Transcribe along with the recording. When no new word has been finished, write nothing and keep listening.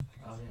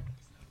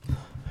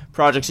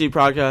Project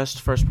Zodcast,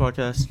 first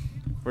podcast.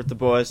 We're with the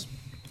boys.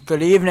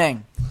 Good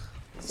evening.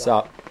 What's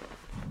up?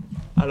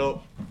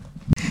 Hello.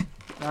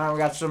 Now we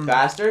got some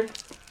Bastard?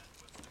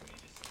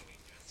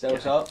 Say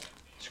what's up?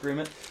 Scream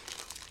it.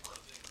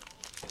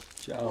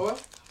 Joe.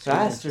 What?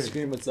 Bastard.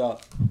 Scream what's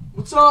up.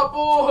 What's up,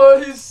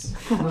 boys?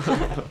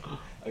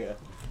 Okay.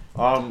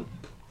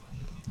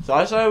 So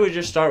I thought we'd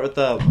just start with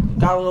the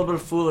got a little bit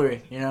of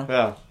foolery, you know,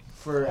 yeah.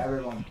 for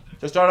everyone.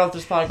 To start off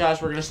this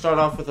podcast, we're gonna start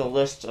off with a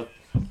list of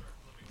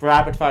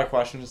rapid fire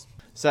questions.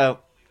 So,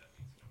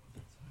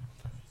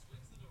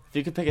 if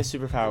you could pick a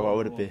superpower, what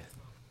would it be?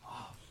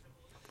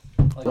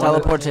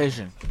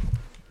 Teleportation.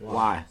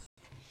 Why?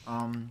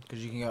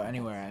 Because you can go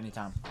anywhere,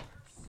 anytime.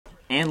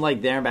 And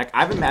like there and back.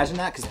 I've imagined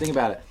that because think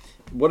about it.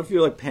 What if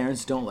your like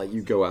parents don't let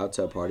you go out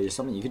to a party or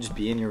something? You could just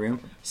be in your room.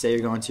 Say you're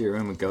going to your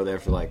room and go there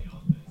for like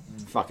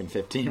fucking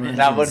 15 minutes.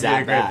 That would be a zap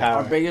great back. power.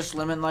 Our biggest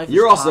limit in life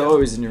You're is also time.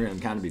 always in your room.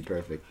 Kind of be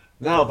perfect.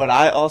 No, but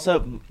I also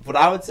what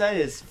I would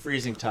say is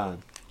freezing time.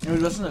 Dude,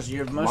 listen to this.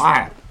 You're most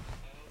Why?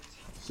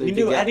 So You can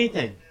could do get-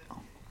 anything.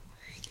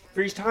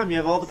 Freeze time. You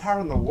have all the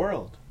power in the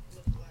world.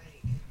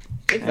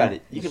 Think about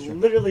it. You can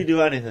literally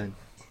do anything.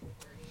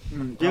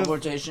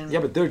 teleportation. Yeah,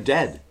 but they're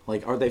dead.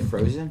 Like, are they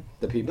frozen?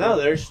 The people?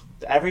 No,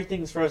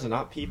 everything's frozen.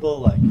 Not people.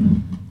 Like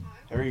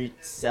every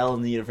cell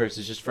in the universe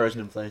is just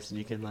frozen in place, and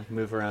you can like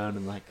move around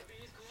and like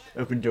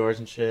open doors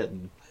and shit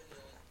and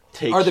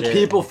take. Are the shit.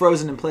 people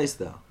frozen in place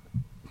though?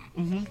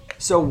 Mm-hmm.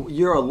 So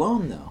you're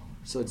alone though.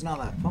 So it's not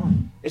that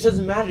fun. It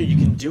doesn't matter. You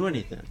can do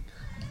anything.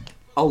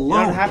 Alone.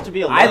 You don't have to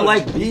be alone. I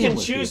like being You can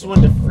with choose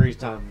people. when to freeze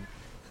time.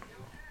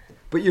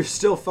 But you're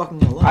still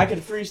fucking alone. I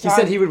could freeze He time.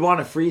 said he would want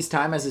to freeze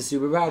time as a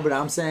superpower, but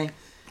I'm saying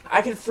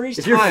I could freeze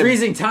if time. you're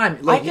freezing time,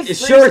 like could it's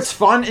freeze- sure it's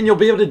fun and you'll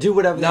be able to do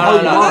whatever the hell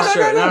you want. that's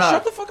true. no, No,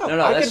 shut the fuck up.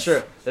 No, I that's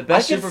could true. The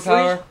best I could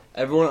superpower,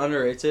 everyone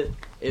underrates it,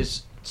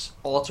 is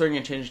altering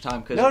and changing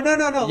time. Cause No. You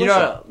listen.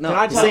 know, no. Can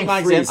I You're tell saying you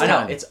my freeze example?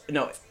 I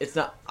know it's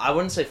not. I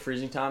wouldn't say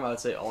freezing time. I would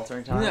say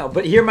altering time. No,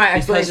 but hear my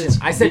explanation. it's-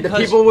 I said the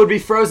because- people would be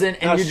frozen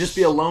and No, you'd just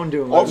be alone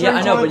doing altering whatever.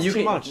 Yeah, I know, but time's you too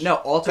can much.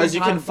 altering Because you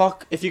time. can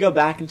fuck if you go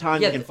back in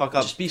time. Yeah, you can fuck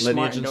up just be lineage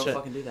smart and and don't shit.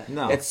 fucking do that.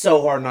 No. It's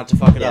so hard not to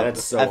fuck it Yeah, up.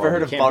 that's so Ever hard. heard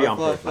You of can't be on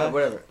butterfly? purpose. effect?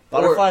 Whatever.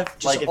 Butterfly, Or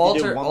just like, if you do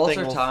alter one alter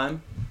thing, will-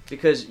 time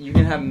because you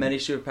can have many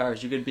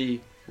superpowers. You could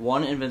be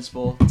one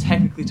invincible,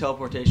 technically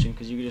teleportation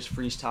because you could just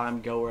freeze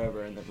time, go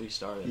wherever, and then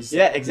restart it.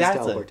 Yeah, It's exactly.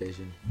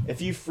 teleportation.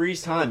 If you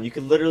freeze time, you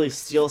can literally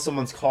steal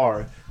someone's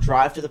car,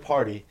 drive to the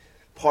party,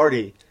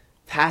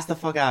 pass the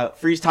fuck out,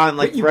 freeze time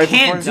like But you right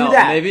can't before. do No,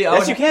 that. maybe I Yes,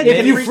 would- you can. If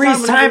can you freeze freeze time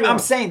time, whenever you I'm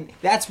want. saying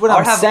that's what I would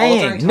I'm have saying.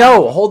 altering time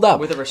No, hold up.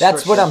 with a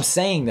That's what I'm restriction.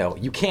 saying though.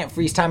 You can't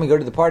freeze time and go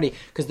to the party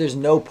because there's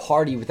no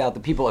party without the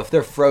people if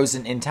they're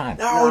frozen in time.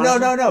 No. You No,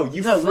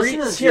 listen to freeze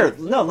this, here.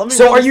 dude. No, let me.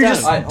 So break are this you down.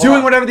 just Alright, hold doing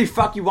on. whatever the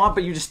fuck you want,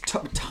 but you just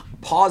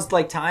paused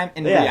like time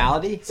in Yeah.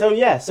 reality? So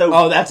yeah, so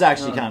Oh, that's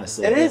actually kind of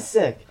sick. it is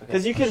sick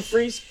because you can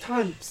freeze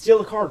time, steal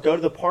the car, go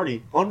to the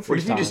party, unfreeze What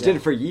if you time. just did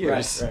it for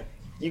years? Right.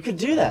 You could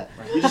do that.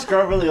 You just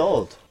grow really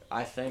old.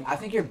 I think. I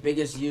think your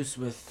biggest use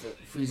with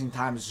freezing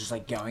time is just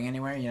like going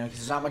anywhere, you know, because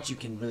there's not much you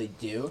can really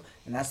do,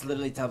 and that's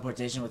literally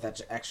teleportation with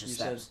extra You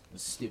steps.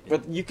 It's stupid.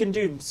 But you can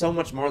do so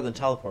much more than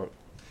teleport.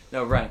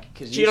 No, rank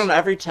because Cheat on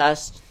every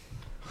test.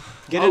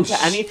 Get Oh,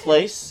 into any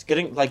place. Go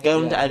into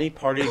Yeah. any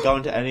party. Go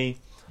into any.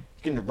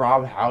 You can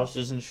rob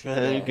houses and shit.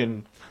 Yeah. You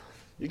can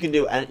do. you can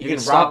can rob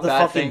stop the bad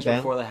fucking things bank.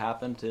 before they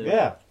happen. Too.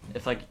 Yeah,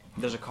 If like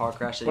there's a car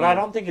crash. That but you I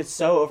don't think it's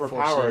so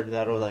overpowered Foresee.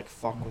 that it'll like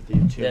fuck with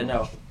you too. Yeah, much.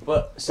 no.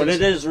 But But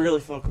it is really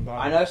fucking bad.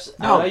 I know.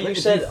 No, I but know you if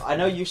said. you- I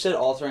know you said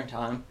altering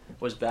time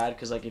was bad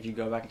because like if you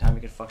go back in time,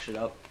 you could fuck shit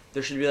up.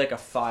 There should be like a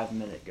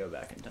 5-minute go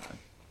back in time,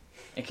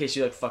 in case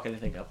you like fuck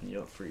anything up and you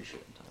don't freeze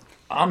shit in time.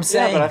 I'm Yeah,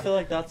 saying. but I feel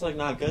like that's like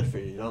not good for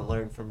you. You don't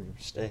learn from your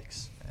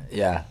mistakes.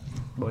 Yeah.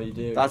 Well, you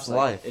do. That's It's, like,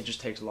 life. It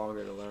just takes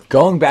longer to learn.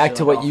 Going back You're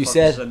to like, what oh, you fuck,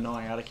 said. This is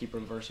annoying. I gotta keep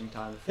reversing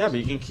time. Yeah, but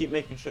you can keep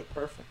making shit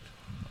perfect.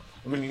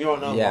 I mean, you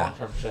don't know Yeah. long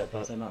term shit, but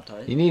Is that not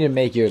tight? You need to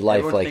make your life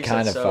Everyone like thinks kind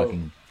of that's so-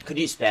 fucking. could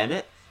you spam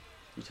it?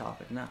 You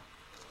topic no.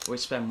 Wait,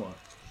 spend what?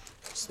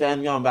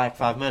 Spam going back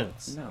 5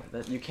 minutes. No,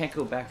 that you can't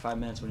go back 5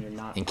 minutes when you're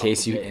not. In up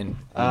case to you date. didn't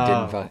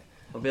Oh. fuck.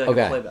 It'll be like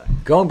Okay. a playback.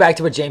 Going back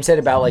to what James said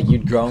about like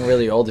you'd grown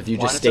really old if you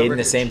Wine just is stayed over in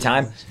the here. same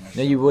time.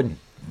 No, you wouldn't.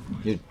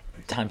 Your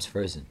time's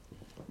frozen,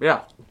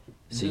 Yeah.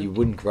 so you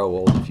wouldn't grow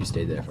old if you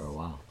stayed there for a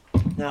while.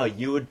 No,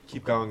 you would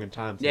keep going in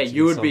time. Yeah, since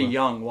you would be still-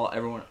 young while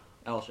everyone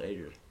else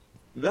ages.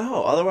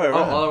 No, other way Oh,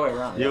 around. all the way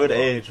around. You yeah. would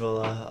age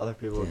while other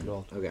people would be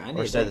old. Okay, I Or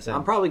need stay to the same.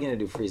 I'm probably gonna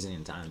do freezing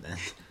in time then.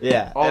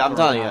 Yeah, All I'm for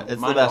telling you, time. it's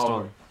Mine the best all one.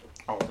 over.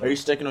 Are you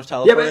sticking with Yeah,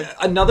 teleporting?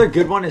 but another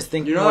good one is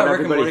thinking You know what that Rick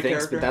and everybody Morty thinks,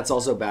 character? but that's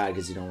also bad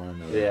because you don't want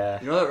to know. That. Yeah.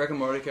 You know that Rick and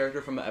Morty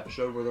character from the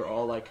episode where they're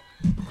all like,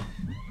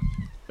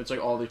 it's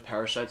like all these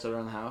parasites that are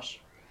in the house.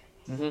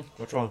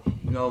 Which one?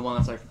 You know the one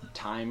that's like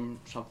time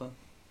something.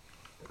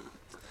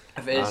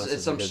 If it's Honestly,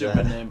 some forget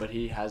stupid that. name, but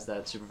he has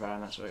that superpower,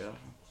 and that's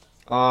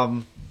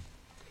what.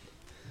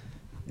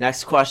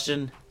 Next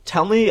question: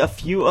 Tell me a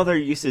few other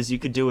uses you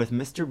could do with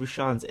Mr.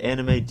 Bouchon's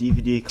anime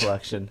DVD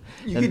collection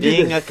You and could do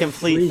being the a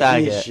complete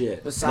freakiest faggot.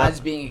 shit. Besides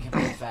being a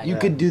complete faggot. You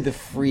could do the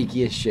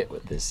freakiest shit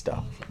with this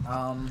stuff.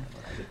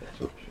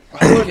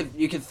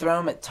 You could throw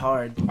them at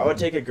Tard. I would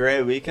take a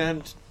great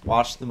weekend,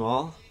 watch them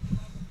all.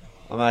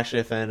 I'm actually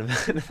a fan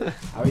of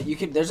it. You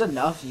could. There's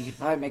enough. You could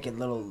probably make a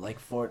little like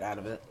fort out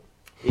of it.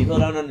 People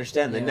don't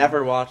understand. They Yeah.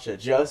 never watch it.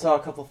 Joe saw a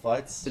couple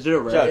fights. Is it a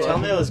rare? Joe, collection? tell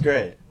me it was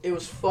great. It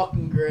was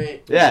fucking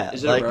great. Yeah.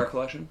 Is it like, a rare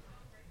collection?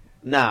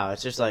 No,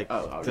 it's just like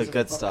the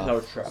good stuff. No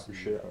trap and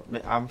shit.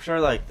 I'm sure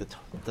like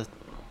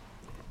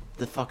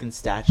the fucking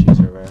statues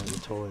are rare, the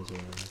toys are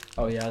rare.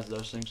 Oh yeah, it's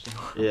those things too.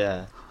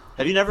 Yeah.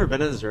 Have you never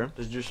been in this room?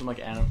 Does it do some like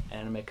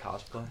anime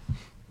cosplay?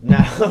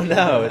 No,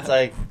 no. It's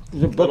like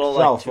The book Little, like,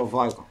 itself two- of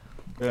like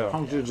yeah.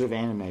 hundreds of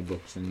anime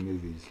books and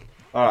movies.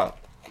 All right.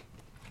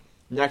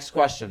 Next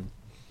question.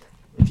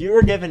 If you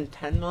were given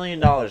 $10 million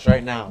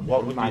right now,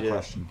 what would my you do?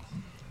 question?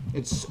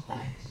 It's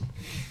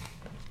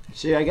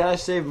see, I gotta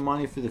save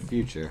money for the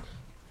future.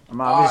 I'm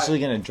obviously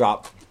gonna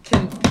drop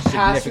Can Pastor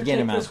significant take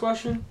amount. this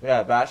question?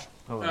 Yeah, Bash.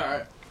 Hold on.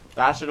 Alright.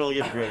 Bastard will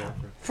give a great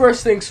answer.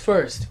 First things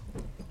first.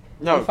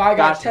 No, if I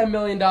got Bastard. $10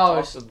 million,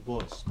 Talk to the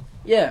boys.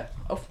 yeah,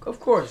 of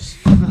course.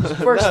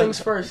 First things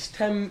first,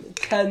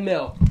 10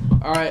 mil.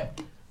 Alright,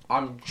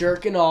 I'm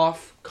jerking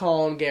off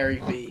calling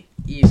Gary V.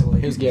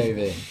 Easily. Who's Gary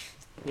Vee?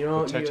 You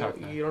know, TikTok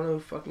guy. you don't know who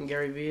fucking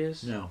Gary V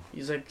is? No.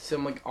 He's like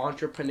some like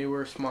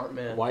entrepreneur smart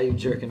man. Why are you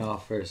jerking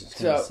off first? It's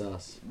kind of So-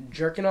 sus.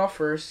 Jerking off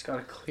first,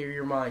 gotta clear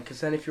your mind. Because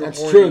then if you're That's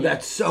horny, true.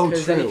 That's so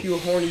Because then if true. you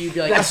were horny, you'd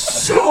be like, That's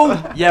so.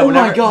 Yeah, oh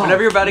whenever, my god.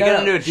 whenever you're about to get No.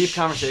 into a deep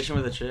conversation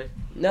with a chick.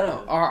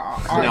 no,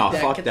 all No, right,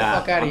 fuck get that. the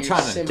fuck out of I'm here,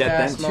 trying to simp get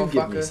ass them to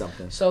give me motherfucker.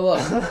 something. So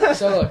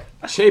look,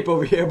 Shape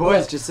over here,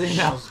 boys. What? Just so you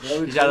know.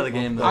 He's out of the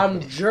game though.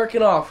 I'm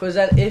jerking off. Because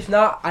then if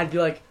not, I'd be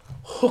like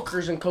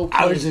hookers and cocaine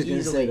I was just gonna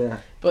easily. say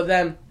that. But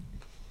then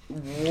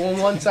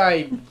once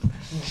I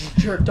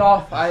jerked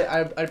off,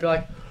 I'd be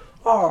like,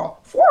 oh,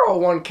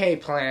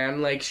 401k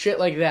plan, like shit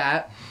like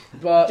that.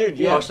 But Dude,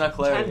 Yeah, yeah, it's not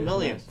clear. 10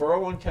 million.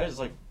 401k is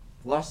like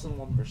less than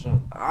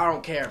 1%. I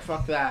don't care.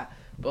 Fuck that.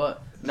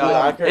 But No,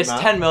 Yeah, I care, it's man.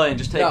 10 million.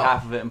 Just take No,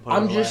 half of it and put it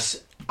I'm away.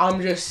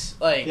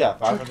 just like Yeah,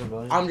 500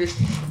 million. I'm just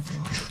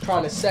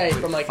trying to say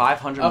from like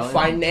 500 a million?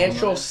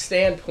 financial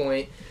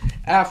standpoint,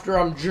 after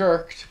I'm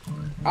jerked,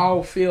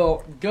 I'll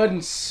feel good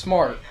and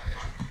smart.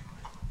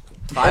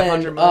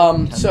 500 And,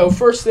 million. so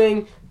first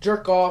thing,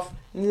 jerk off.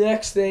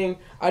 Next thing,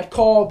 I'd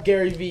call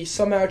Gary V.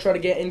 Somehow try to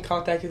get in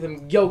contact with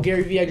him. Yo,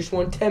 Gary V, I just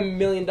won $10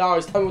 million. Tell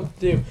me what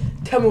to do.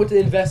 Tell me what to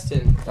invest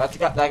in. That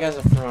guy's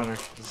a front.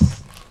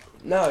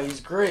 No, he's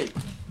great.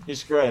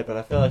 He's great, but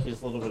I feel like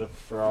he's a little bit of a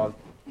fraud.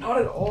 Not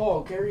at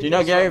all, Gary. Do you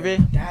know Gary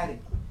V? Daddy.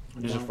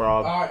 He's a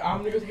fraud. All right, I'm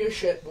gonna go take a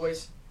shit,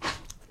 boys.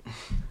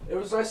 It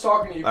was nice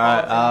talking to you. All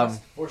right, Paul.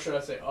 Or should I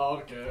say,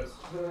 okay.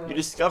 You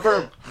discover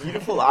a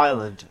beautiful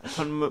island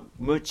upon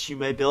which you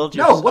may build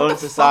your No, what own the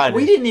society. fuck?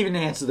 We didn't even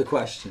answer the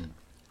question.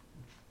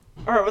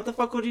 Alright, what the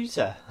fuck would you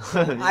say?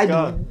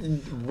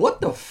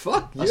 What the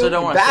fuck? Also, You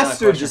don't wanna say that bastard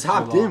question just too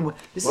hopped long. in.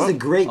 This What? is a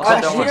great Also,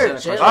 don't question. wanna say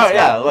that Cheers. question. Oh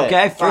yeah, wait.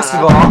 Okay, first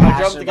Fine, of all- I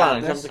jumped the gun. I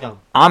Passionate jumped the gun.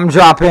 I'm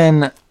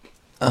dropping.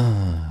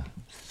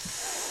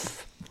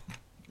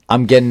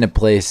 I'm getting a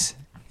place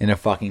in a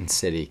fucking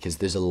city because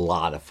there's a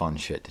lot of fun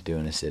shit to do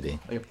in a city.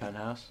 Like a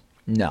penthouse.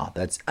 No,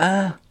 that's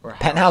Or a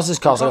penthouses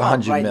cost like Talk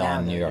about 100 right mil now,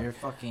 in New though. York. You're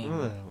fucking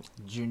Ooh.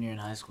 junior in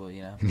high school,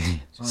 you know.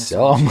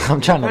 So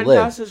I'm trying to live.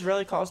 Penthouses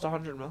really cost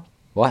 100 mil.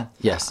 What?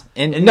 Yes.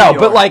 In In no, New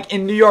but York. like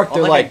in New York, On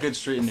they're like a like good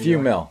street in a New few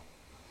York. mil.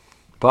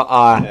 But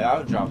Yeah, I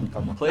would drop a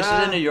couple. Places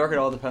in New York, it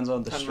all depends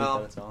on the 10 street mil.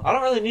 that it's on. I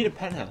don't really need a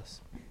penthouse.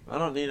 I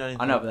don't need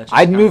anything. I know, but that's just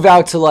I'd move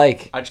out to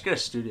like I'd just get a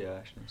studio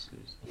actually.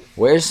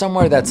 where's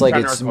somewhere that's like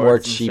Trying to it's record more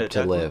some cheap shit, to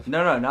type of- live.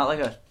 No, not like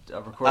a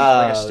recording.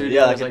 Like a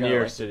studio. Yeah, like that's a New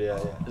York like, studio,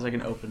 yeah. It's like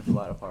an open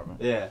flat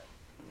apartment. Yeah,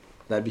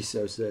 That'd be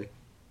so sick.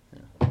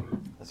 I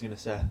was gonna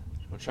say.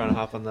 We're trying to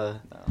hop on the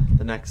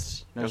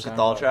next No Uncle sound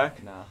Doll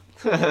quality. track.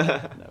 No.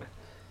 No.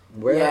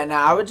 Where? Yeah, no,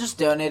 I would just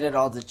donate it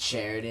all to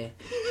charity.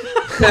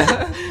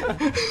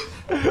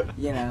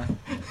 You know,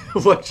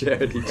 What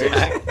charity?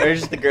 Jack? Are you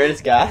just the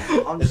greatest guy?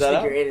 I'm Is just that the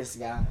how? greatest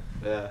guy.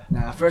 Yeah.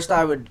 Nah, first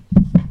I would,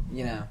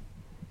 you know,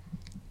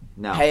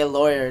 No. pay a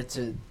lawyer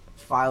to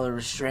file a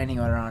restraining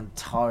order on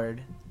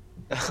Tard.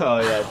 Oh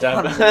yeah,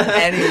 definitely.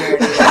 Anywhere.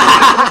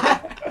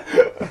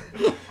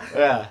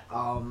 Yeah.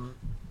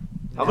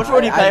 How much no,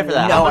 would you pay I for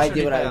that? No How much would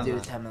idea you what pay I on would do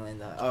with that? $10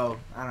 million. Oh,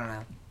 I don't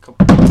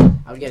know.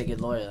 I would get a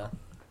good lawyer though.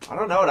 I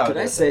don't know what I would Could do.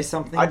 I with say it.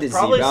 something I'd to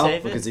probably Zebo save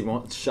it. because he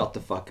won't shut the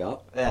fuck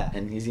up, Yeah.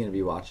 and he's gonna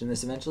be watching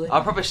this eventually?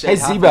 I'll probably say Hey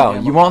half of Zebo,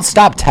 it. you won't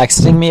stop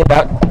texting me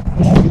about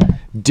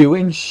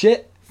doing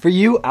shit for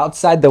you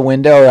outside the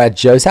window or at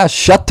Joe's house?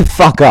 Shut the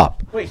fuck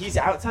up. Wait, he's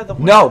outside the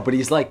window. No, but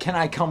he's like, can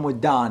I come with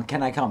Don?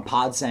 Can I come?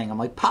 Pod's saying, I'm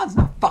like, Pod's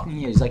not fucking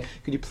here. He's like,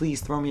 could you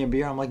please throw me a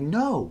beer? I'm like,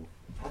 no.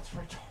 That's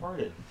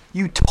retarded.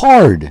 You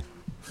tard.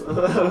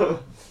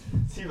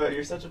 See, but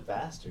you're such a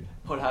bastard.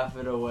 Put half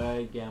of it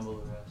away, gamble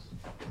the rest.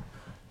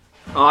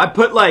 Oh, I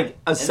put like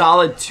a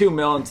solid 2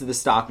 mil into the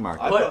stock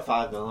market. I Put- put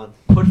 5 million.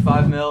 Put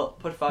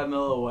 5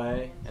 mil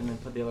away, and then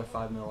put the other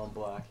 5 mil on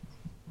black.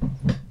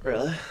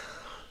 Really?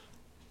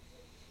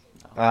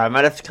 I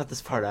might have to cut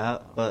this part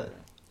out, but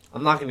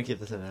I'm not gonna keep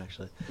this in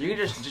actually. You can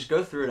just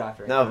go through it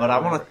after. No, but I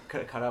wanna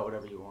cut out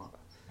whatever you want.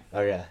 Oh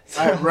yeah.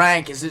 Alright,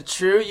 Rank, is it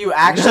true you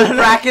actually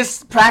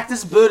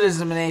practice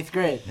Buddhism in 8th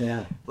grade?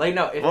 Yeah. Like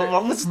no, if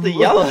What was the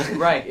yellow?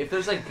 right, if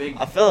there's like big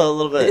I feel a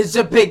little bit. It's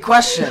a big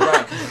question.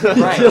 right,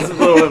 Feels a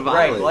little bit right,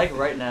 violent. like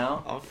right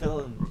now. I'm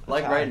feeling. Like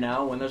attacked. right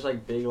now, when there's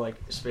like big like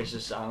spaces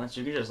of silence,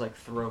 you can just like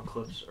throw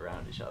clips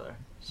around each other.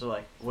 So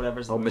like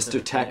whatever's. Oh, the most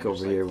Mr. Tech entertaining, over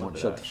just, here like, won't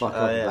flip shut it the out.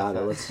 fuck Oh, up yeah, about it.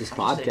 fair. Let's just Just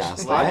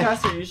podcast. like- eh?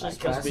 Podcasts are usually I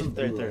supposed to be some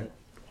third blue third. light.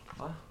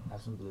 What?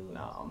 Have some blue light.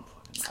 No,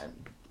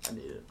 I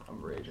need it.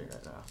 I'm raging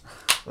right now.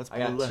 Let's I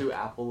got blue 2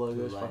 Apple logos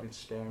Blue light. fucking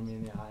staring me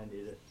in the eye. I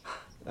need it.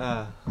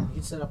 You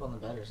can sit up on the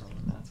bed or something.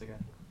 That's okay.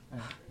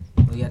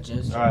 We got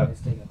Joe's Alright. trying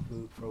to take a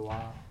poop for a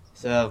while.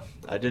 So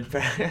I did.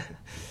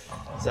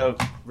 So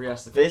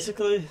Re-ask the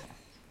basically,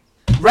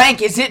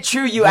 Rank, is it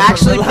true you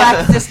actually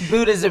practiced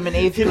Buddhism in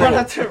 8th you don't grade?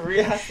 have to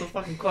re-ask the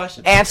fucking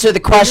question. Answer the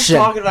We're just question.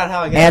 talking about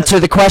how I get. Answer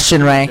the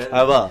question, Rank.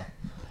 I will.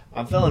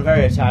 I'm feeling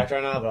very attacked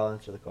right now, but I'll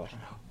answer the question.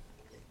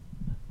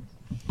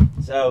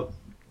 So,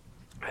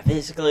 I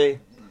basically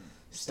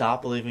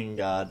stopped believing in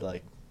God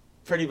like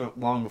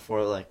long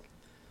before like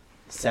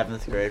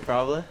 7th grade,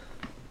 probably.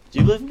 Do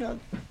you believe in God,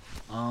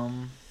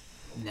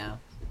 No.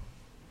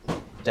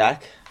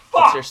 Dak?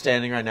 What's your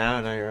standing right now?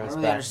 I know you're I always don't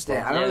really back.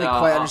 understand. I don't Yeah, really no,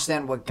 quite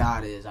understand what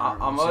God is. I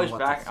don't I'm understand always what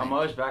to back. I'm think.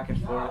 always back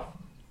and forth,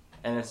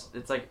 and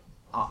it's like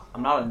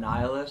I'm not a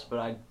nihilist, but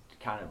I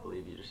kind of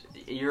believe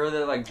you're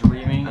either like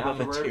dreaming I'm a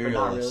afterward, but not really,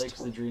 materialist.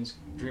 because the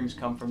dreams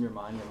come from your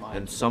mind. Your mind.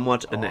 And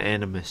somewhat an Oh.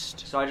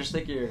 animist. So I just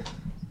think I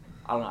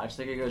don't know. I just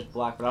think it goes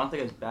black, but I don't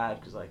think it's bad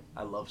because like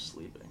I love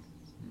sleeping.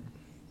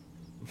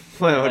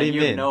 Wait, what Like, do you You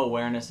mean? have no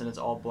awareness, and it's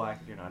all black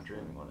if you're not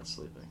dreaming when it's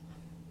sleeping.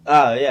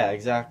 Oh yeah,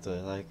 exactly.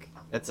 Like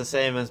it's the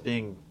same as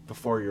being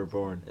before you're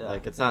born. Yeah.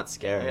 Like it's not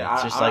scary. Yeah,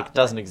 it's just I- like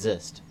doesn't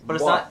exist. But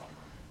it's What? not.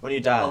 When you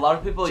die. A lot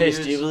of people Chase,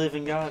 use. do you believe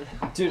in God?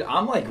 Dude,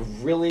 I'm like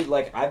really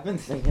like I've been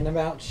thinking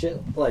about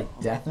shit like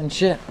death and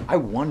shit. I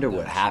wonder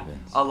what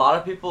happens. A lot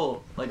of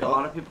people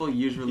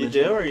use You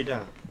religion. do or you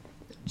don't?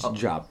 Just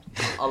drop.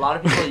 A lot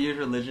of people use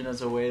religion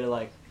as a way to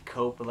like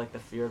cope with like the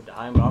fear of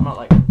dying, but I'm not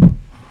like.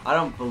 I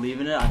don't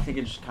believe in it. I think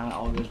it just kind of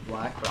all goes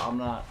black, but I'm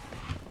not.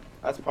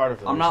 That's part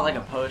of it. I'm not like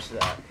opposed to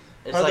that.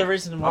 It's Part of like, the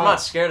reason why. I'm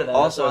not scared of that.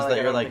 Also, That's is why, that I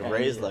you're don't like think I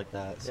raised need it. like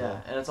that. So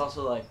Yeah, and it's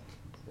also like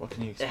what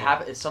can you it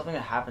expect? It's something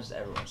that happens to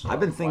everyone. So I've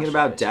been why thinking should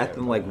I about be death scared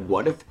and of like it?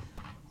 what if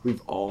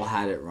we've all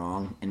had it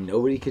wrong and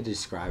nobody could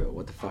describe it?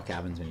 What the fuck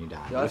happens when you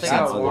die? The only We've thing seen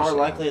I That's would- other more shit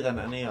likely happen.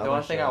 than any The other.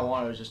 only thing I shit.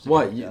 wanted was just to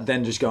What? be You, death.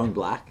 then just going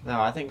black?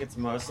 No, I think it's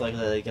most likely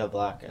they go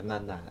black and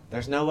then that.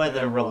 There's no way that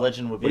a And then what?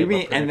 religion would be. What do you able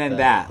mean? to And predict then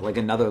that, like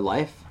another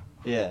life?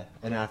 Yeah,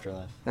 an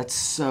afterlife. That's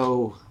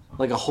so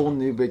like a whole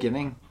new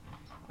beginning.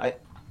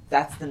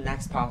 That's the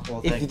next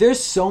possible thing. If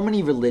there's so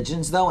many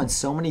religions though, and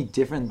so many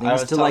different I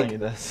things was to telling like, you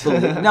this.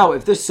 no,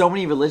 if there's so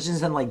many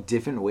religions and like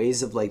different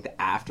ways of like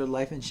the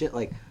afterlife and shit,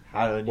 like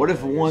How do you what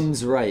if know yours?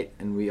 one's right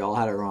and we all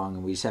had it wrong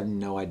and we just have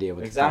no idea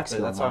what Exactly,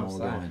 the that's fuck's what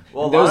going I'm on when we're saying. going?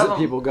 Well, And a lot those of are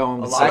people going.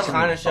 a with lot That of such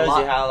them- kind of shows a lot-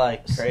 you how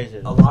like crazy.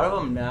 It A is. lot of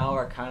them now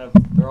are kind of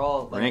they're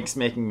all like Rank's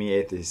making me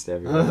atheist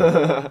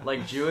everywhere.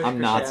 like Jewish, I'm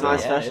not Christianity, so.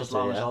 and Specialty,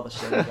 Islam is yeah. all the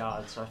same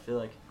God. So I feel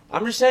like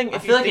I'm just saying. I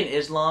If feel you like in think,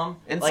 Islam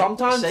and like,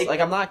 sometimes say- like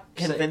I'm not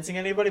say- convincing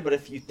anybody, but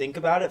if you think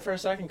about it for a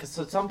second, because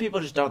some people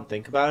just don't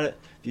think about it.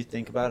 If you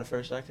think about it for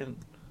a second,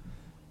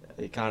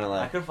 it kind of I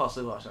like couldn't fall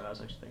asleep last night. I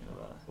was actually thinking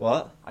about it.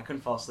 what? I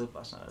couldn't fall asleep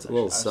last night. I was It's a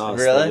little actually- I was sauce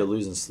Really? that you're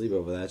losing sleep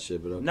over that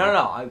shit, but okay. No.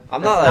 I'm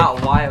That's not,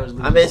 like- why I was.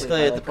 Losing I'm basically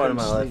sleep. at the point of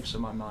my couldn't life. sleep, so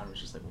my mind was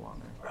just like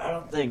wandering. I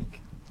don't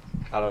think.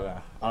 I don't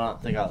know. I don't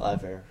think I'll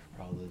ever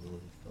probably believe,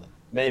 but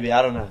maybe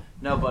I don't know.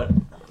 No, but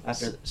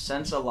After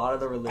since a lot of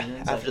the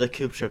religions, after the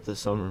coop trip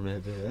this summer,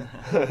 maybe.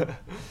 Yeah.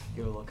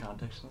 give a little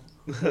context.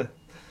 To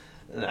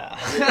Nah.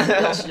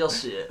 that. You'll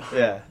see it.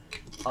 Yeah.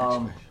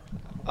 Um,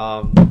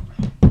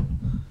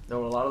 there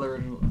were a lot of the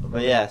original.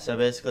 But yeah, so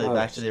basically Oh,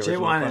 back to the Jay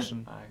original Wynant.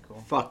 question. Alright, cool.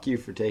 Fuck you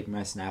for taking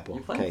my Snapple.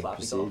 You playing Okay, flappy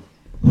proceed.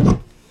 golf?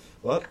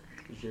 What?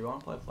 Did you want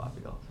to play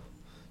flappy golf?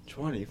 Which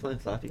one? Are you playing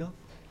Flappy Golf?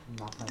 I'm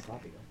not playing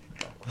floppy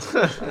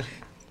golf.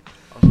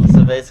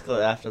 So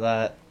basically after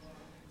that,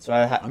 so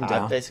I'm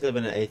down. I've basically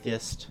been an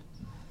atheist,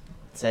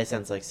 say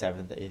since like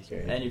 7th, 8th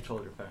grade. And you've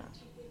told your parents.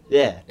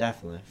 Yeah,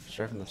 definitely,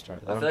 sure from the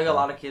start. I feel like a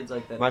lot of kids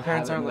like that. My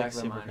parents have it in aren't, the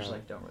like, back of their super mind, just proud.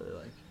 like don't really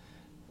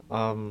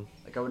like.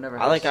 Like I would never.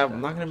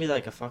 I'm not gonna be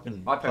like a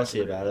fucking My parents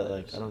pussy are pretty about it. Like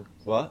religious. I don't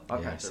what. My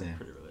Yeah, parents same. are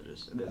pretty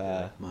religious.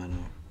 And Mine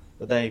are.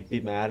 Would they be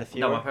mad if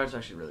you? no, were? my parents are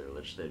actually really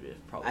religious. They'd be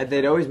probably.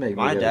 They'd always make me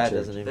My go dad to church.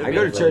 doesn't even I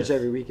go to believe church it.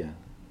 every weekend.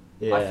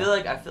 Yeah. I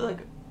feel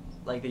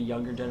like the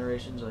younger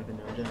generations or like the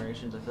newer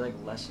generations. I feel like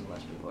less and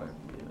less people are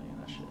believing in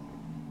that shit.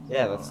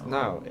 Yeah, that's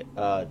no.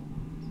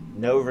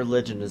 No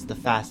religion is the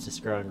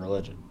fastest growing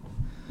religion.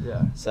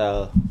 Yeah.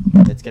 So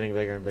it's getting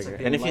bigger and It's bigger.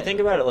 like And the if you think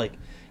enlightenment. about it, like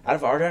out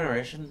of our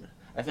generation,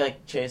 I feel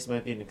like Chase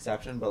might be an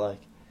exception, but like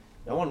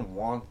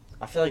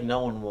I feel like no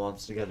one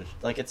wants to go to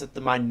like it's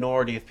the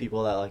minority of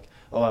people that like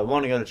I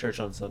want to go to church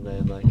on Sunday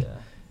and like Yeah.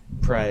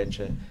 pray and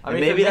shit. I And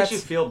mean, maybe if it makes you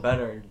feel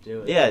better to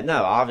do it. Yeah,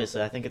 no,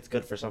 obviously I think it's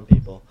good for some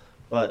people,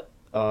 but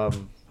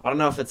I don't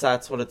know if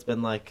that's what it's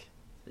been like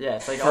Yeah,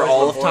 it's like for always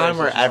all the of time, boys,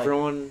 where it's just,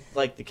 everyone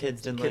like the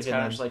kids didn't kids like it.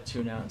 kind And of just like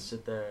tune out and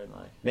sit there and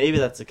like maybe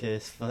that's the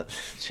case, but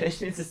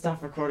Chase needs to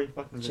stop recording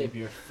fucking Chape, videos.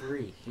 you're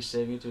free. he's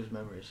saving it to his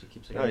memories. He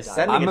keeps like No, he's diary.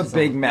 sending I'm it a to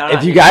big someone. man. No, no,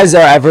 If you he- guys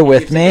are ever He with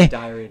keeps, like, a me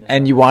diary in his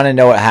and you want to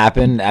know what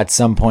happened at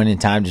some point in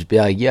time, just be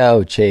like,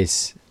 "Yo,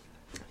 Chase,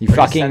 you Are you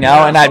fucking sending know,"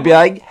 out and I'd be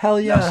someone? like, "Hell No,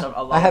 yeah,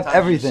 a lot I of have times you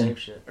everything." save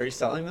shit. Are you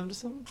selling them to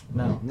someone?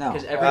 No, No.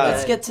 because every Let's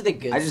Let's day- get to the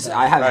good I just stuff.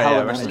 I have Alright, hella yeah,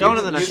 we're memories. going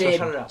to the next Chape,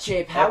 question.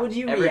 Chape, how would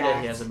you every react?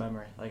 day he has a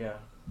memory, like a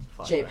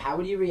Chape, flashback. how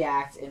would you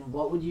react, and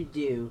what would you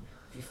do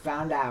if you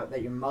found out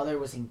that your mother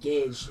was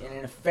engaged in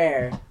an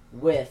affair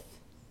with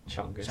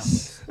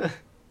Chungus.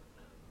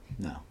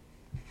 No,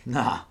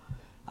 nah.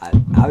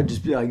 I would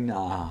just be like,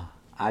 nah.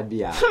 I'd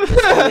be out.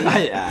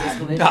 Yeah.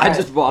 Disbelief? No, I'd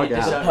just walk He'd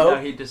out. disown, Pope?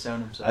 no, he'd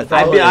disown himself. I'd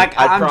probably, like,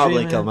 I'd I'm probably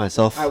dreaming. kill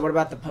myself. Alright, what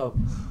about the Pope?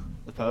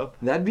 The Pope?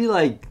 That'd be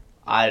like,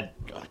 I'd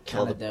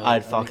kill Kinda the. dope.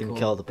 I'd That'd be fucking cool.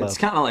 kill the Pope. it's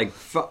kind of like,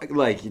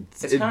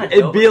 It's kinda it'd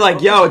dope, be but like,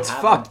 Pope yo, doesn't it's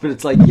have fucked, it. but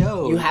it's like,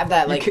 yo. You have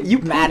that like you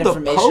mad pulled the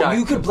information. Pope?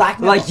 You could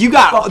blackmail. Like, you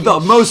got fucking the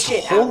most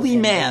shit out of holy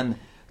him. man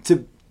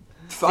to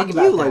fuck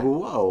about you. that. Like,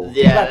 whoa. Think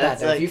Yeah, about that,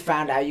 that's though. like. If you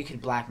found out, you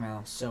could blackmail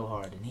him so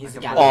hard, and he's the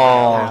guy.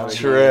 Oh, with the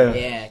true. power.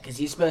 Yeah, because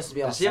he's supposed to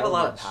be all. Does he have a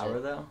lot of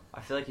celibate power shit. though? I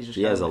feel like he's just.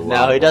 He kind has of a like-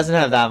 lot. No, he doesn't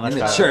have that much In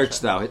the power. church,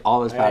 though,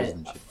 all his powers Alright,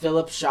 and shit.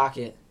 Philip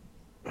Shockett.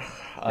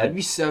 That'd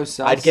be so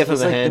sus. I'd give him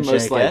He's a like the handshake.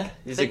 most, like, yeah?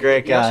 He's a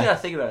great You also guy. gotta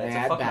think about it. It's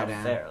Yeah, a I'd fucking bow down.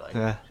 affair. Like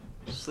Yeah.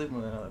 sleeping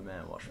with another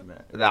man, watch your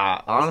man. Nah,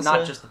 It's honestly,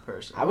 not just the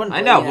person. I wouldn't.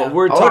 I know, you but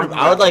we're I talking would,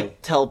 I would about,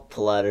 like tell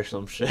Paulette or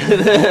some shit.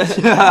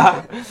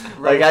 Yeah.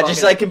 Like I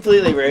just like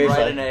completely rage. Write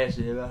Like, an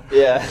ASD about it.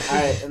 yeah. All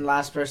right, and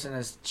last person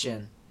is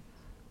Chin.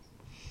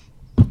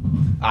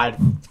 I'd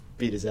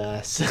beat his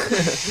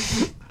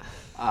ass.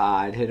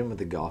 I'd hit him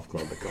with a golf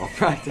club at golf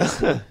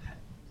practice.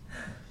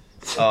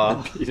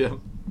 Uh, Beat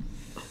him.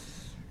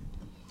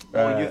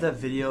 Oh, you have that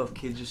video of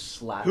kids just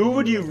slapping. who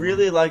would him you with a-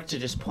 really like to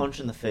just punch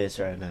in the face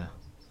right now?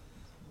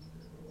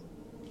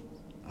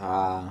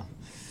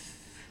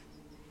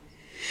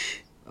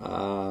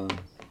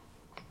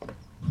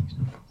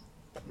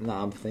 No,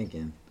 I'm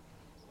thinking.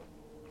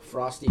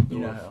 Frosty You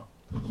know Dwarf.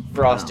 who?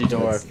 Frosty No,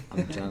 Dwarf.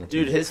 I'm trying to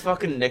Dude, think. his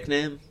fucking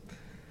nickname.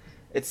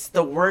 It's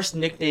the worst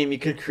nickname you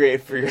could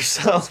create for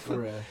yourself. For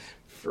real.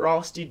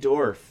 Frosty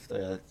Dwarf. Yeah,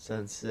 that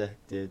sounds sick,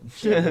 dude.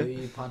 Shit, who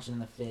you punching in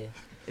the face?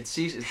 It's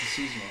a seasonal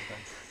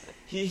thing.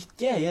 he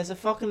has a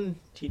fucking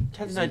he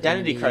has Is an he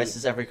identity gonna be-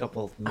 crisis every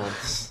couple of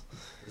months.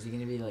 Is he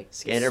gonna be like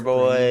Skater Spring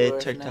Boy, Dwarf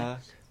TikTok,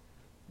 next?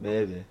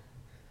 maybe.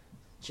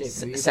 Chip,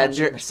 who you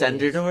punching in the face?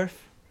 Senderdorf.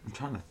 I'm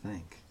trying to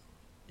think.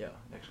 Yeah.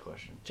 Next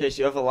question. Chase,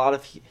 you have a lot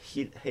of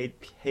hate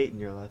in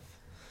your life.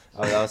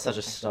 Oh, that was such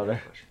a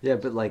stutter. Yeah,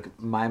 but like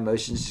my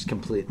emotions just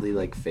completely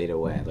like fade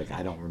away. Like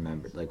I don't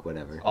remember. Like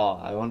whatever. Oh,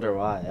 I wonder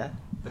why.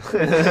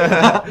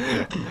 Yeah.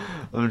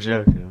 I'm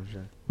joking.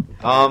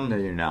 No,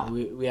 you're not.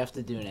 We have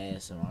to do an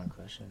ASMR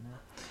question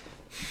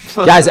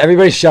now. Guys,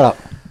 everybody, shut up.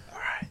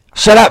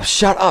 Shut up!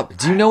 Shut up!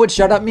 Do you know what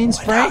 "shut up" means,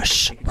 Frank?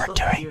 We're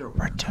doing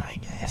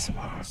ASMR.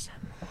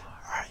 All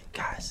right,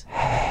 guys.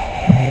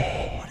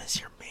 Hey. What is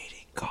your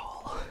mating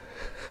call?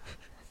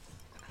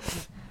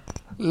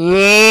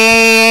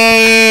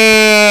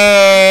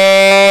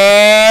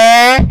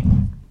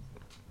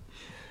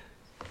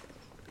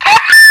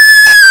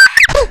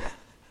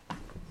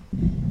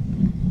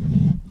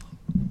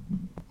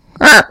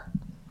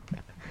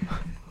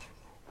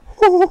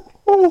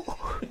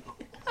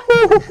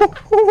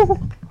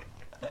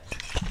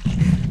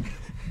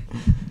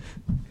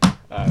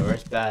 Alright,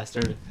 where's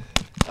bastard?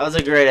 That was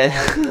a great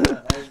ass.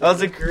 That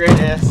was a great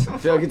ass. I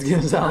feel like it's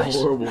gonna sound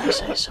horrible.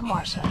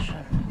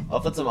 I'll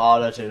put some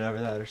auto tune over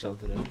that or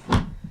something.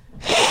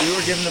 If you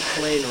were given a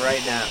plane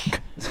right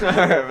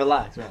now,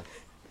 relax.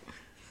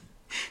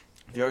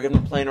 If you were given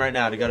a plane right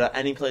now to go to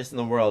any place in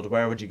the world,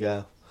 where would you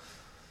go?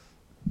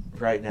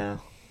 Right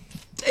now.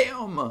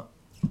 Damn.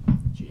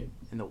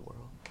 In the world.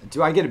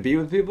 Do I get to be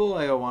with people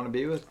I want to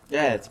be with?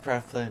 Yeah, it's a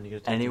private plane. You get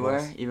to take Anywhere,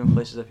 the bus. even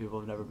places that people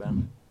have never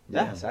been.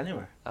 Yes,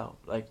 anywhere. Oh,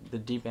 like the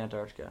deep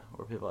Antarctica,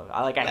 where people have.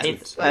 I hate.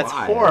 That's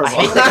Why? horrible. I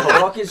hate the.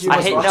 Fuck is your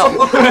I hate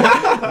response?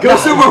 no. Go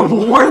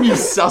somewhere warm, you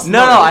sus.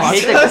 No, I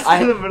hate the.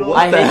 That's in the middle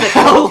I of hate the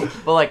the cold,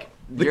 but like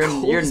The you're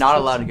coldest not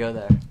place. allowed to go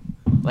there.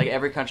 Like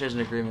every country has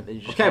an agreement that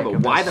you just. Okay, can't but go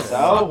why past the it.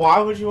 So, why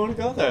would you want to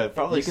go there? It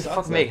probably You could sucks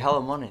fucking there. make hella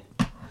money.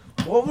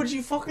 What would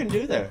you fucking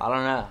do there? I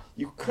don't know.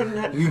 You couldn't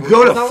have. You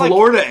go it's to not like-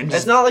 Florida and It's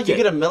just not like you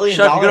get $1 million.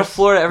 Shut up! You go to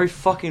Florida every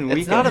fucking weekend.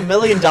 It's not $1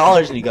 million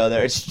and you go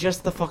there. It's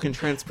just the fucking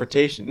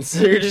transportation.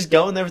 So you're just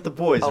going there with the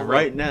boys Oh,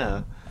 right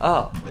now.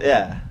 Oh,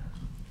 Yeah.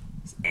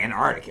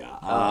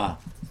 Antarctica.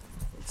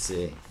 Let's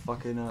see.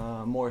 fucking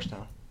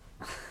Morristown.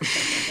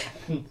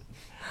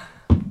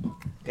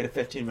 Get a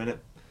 15-minute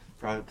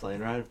private plane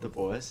ride with the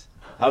boys.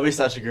 That'd be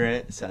such a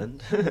great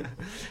send.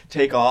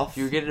 Take off. If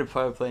you get in a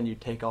private plane, you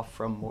take off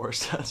from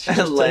Morristown. You just and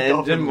take land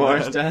off in and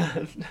land.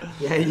 Morristown.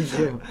 Yeah, you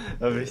do.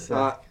 That'd be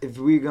sick. If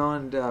we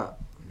going to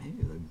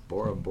maybe like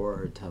Bora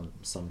Bora or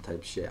some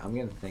type shit, I'm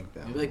gonna think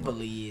though. Maybe like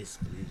Belize.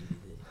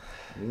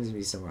 It needs to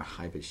be somewhere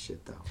hype as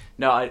shit though.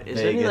 No, is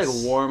there any like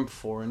Vegas. warm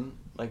foreign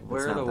Like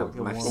where That's are not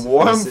the that much. warm?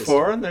 Warm Places.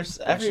 foreign? There's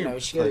every Actually, no, we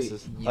should go to,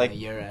 places. you Like know,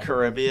 Europe.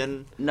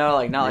 Caribbean, No,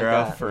 like not Europe,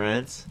 like that.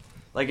 France.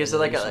 Like is it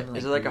like Something a like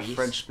is it like a Greece?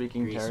 French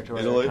speaking Greece. territory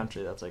or Italy? a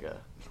country that's like a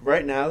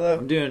Right now, though,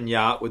 I'm doing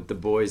yacht with the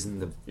boys in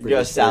the you go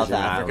British South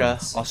Virgin Africa,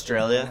 Islands.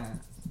 Australia.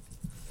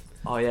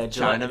 oh yeah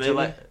China, maybe?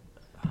 China,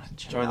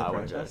 Join the I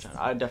wouldn't go to protest? China.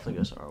 I'd definitely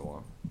go somewhere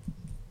warm.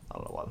 I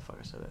don't know why the fuck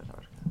I said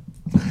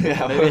Antarctica.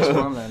 Yeah, Maybe it's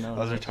warm there. No, I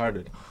was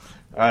retarded.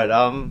 All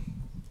right.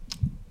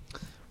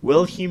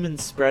 Will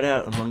humans spread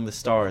out among the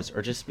stars,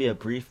 or just be a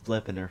brief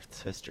blip in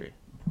Earth's history?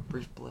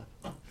 Brief blip.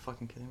 You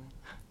fucking kidding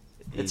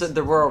me? Easy.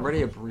 There were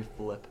already a brief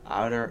blip.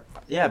 Outer.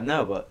 Yeah,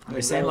 no, but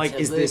We're saying like,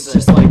 is Relatively, this but-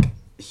 just like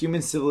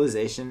human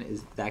civilization?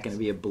 Is that going to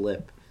be a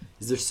blip?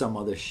 Is there some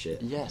other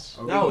shit? Yes.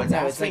 No, it's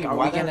like, asking are we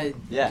whether- gonna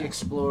yeah.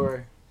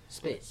 explore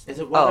space? is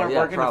it whether yeah,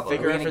 we're gonna probably. Are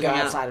figure we gonna go everything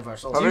out? outside of our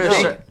solar Are we Do you gonna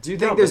system? think, do you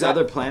think No, there's but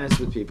other planets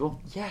with people?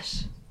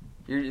 Yes.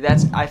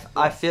 That's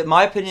I feel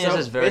my opinion So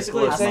is very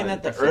basically, close it's saying to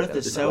that the mine. I think Earth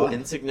that's is so why.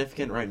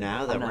 insignificant right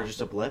now that I know. we're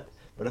just a blip.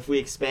 But if we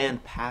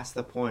expand past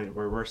the point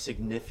where we're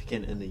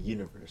significant in the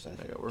universe, I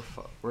think. Yeah,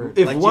 we're If Like,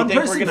 do you one think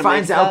we're person gonna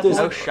finds make out that? there's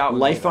No shot we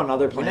life make on that.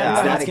 other We don't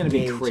planets, know how that's to going to be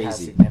gauge how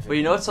crazy. significant But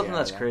you know what's something we are,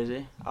 that's yeah.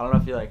 crazy? I don't know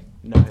if you like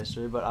know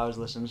history, but I was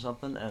listening to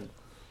something, and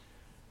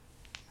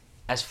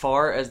as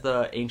far as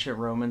the ancient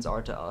Romans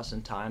are to us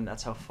in time,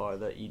 that's how far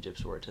the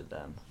Egypts were to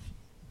them,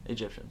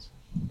 Egyptians.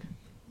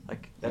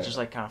 Like that just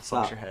like kind of fucks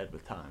Stop. your head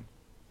with time.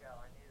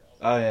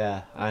 Oh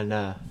yeah, I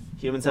know.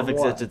 Humans have For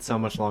what? existed so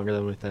much longer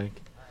than we think.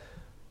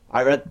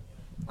 I read,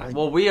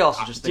 Well, we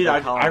also just think dude.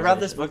 of I read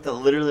this colonization. book that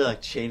literally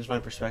like changed my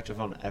perspective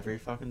on every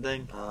fucking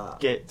thing.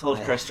 Told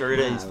I Chris to read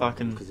it. He's have,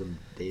 fucking. 'cause I'm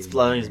dating It's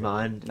blowing his her.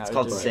 mind. No, It's he's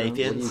called doing it. What are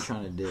you Sapiens.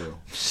 trying to do?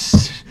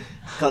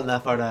 Cutting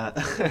that part out.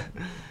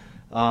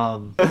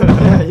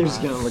 You're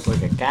just going to look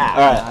like a cat.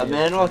 Alright, a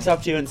man walks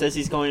up to you and says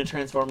he's going to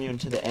transform you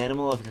into the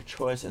animal of your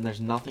choice, and there's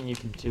nothing you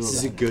can do This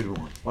is about a good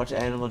one. it. What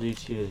animal do you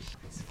choose?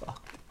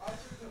 Fuck.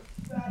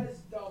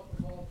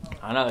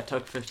 I know it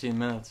took 15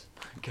 minutes.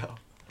 Go.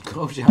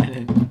 Go,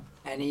 Jwinant.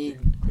 Any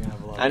We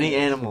have a lot of Any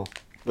ideas. animal,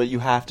 but you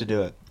have to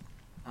do it.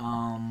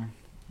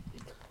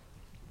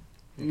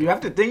 You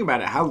have to think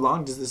about it. How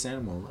long does this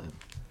animal live?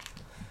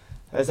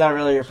 Is that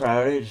really your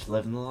priority? Just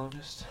living the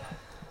longest?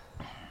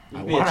 You I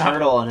can be a wanna-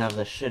 turtle and have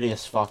the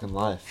shittiest fucking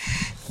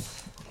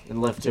life.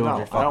 And live 200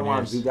 No, fucking I don't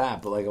want to do years.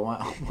 that, but like I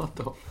want. What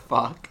the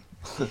fuck?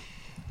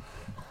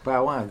 But I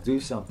want to do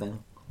something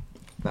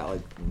that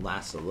like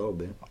lasts a little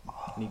bit.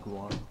 An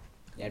iguana.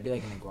 yeah, it'd be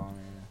like an iguana.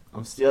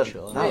 I'm still.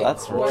 Chilling. No, Hey,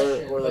 that's cool.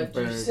 right. Or the but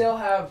do you bird. still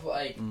have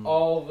like Mm.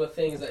 all the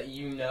things that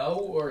you know,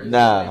 or is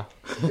No.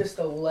 it like, just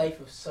a life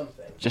of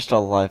something? Just a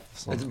life.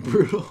 That's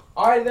brutal.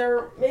 Are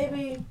there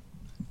maybe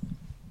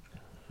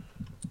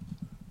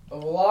a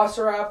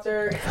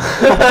velociraptor?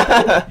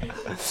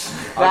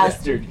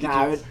 Bastard. Nah,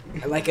 I would,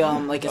 like a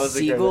That was a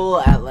good seagull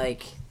at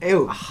like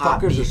Ew, a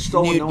hot fuckers are beach,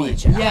 so nude annoying.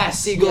 beach. Yes,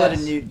 Seagull at a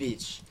yes. nude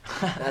beach.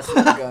 That's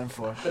what I'm going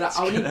for. But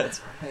I would.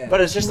 Yeah.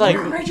 But it's just like.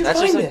 Where'd you That's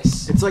find just like.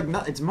 this? It's like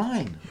not. It's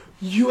mine.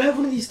 You have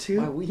one of these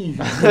My too?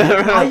 weed.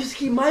 I used to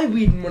keep my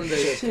weed in one of those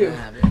Shit, too. I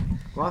have it.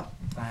 What?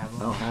 I have I one.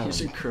 don't have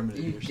He's it.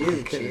 incriminating You yourself.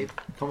 do, Chape.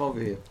 Come over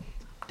here.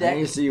 I Deck,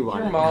 need to see you. Your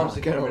Wine. mom's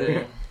Get over incriminating.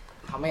 here.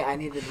 How many? I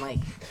need the mic.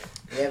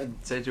 We have.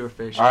 Say it to her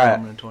face. All right. She's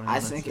coming in 20 I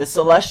minutes. think The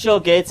celestial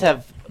gates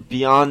have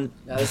beyond.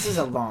 No, this is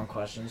a long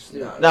question. Just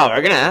do it. No,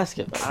 we're gonna ask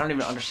it. I don't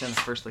even understand the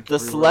first like. The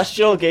 3 words.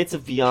 celestial gates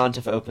of beyond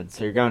have opened,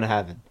 so you're going to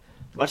heaven.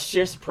 Much to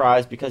your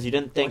surprise, because you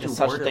didn't think Why'd that you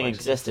such a word it thing like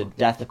existed, so?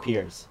 death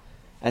appears.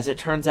 As it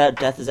turns out,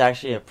 death is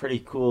actually a pretty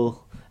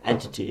cool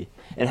entity.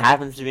 It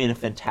happens to be in a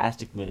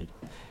fantastic mood.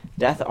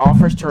 Death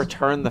offers to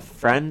return the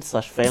friend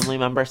slash family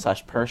member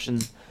slash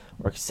person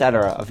or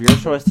etc. of your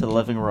choice to the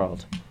living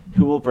world.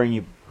 Who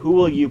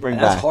will you bring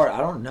That's back? hard. I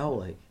don't know.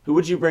 Like. Who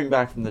would you bring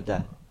back from the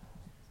dead?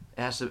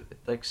 It has to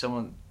like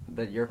someone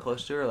that you're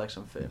close to, or like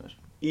some famous.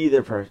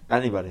 Either person,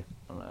 anybody.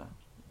 I don't know.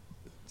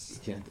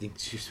 Can't think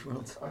Juice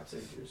WRLD. I'd say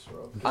Juice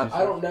WRLD.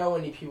 I don't know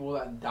any people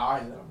that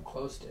died that I'm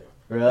close to.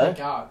 Really? Thank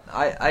God.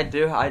 I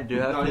do have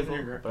Not people,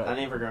 even your, but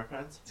any of your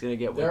girlfriends? it's gonna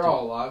get way They're too,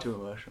 all alive. too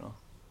emotional.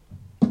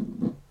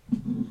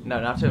 No,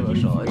 not too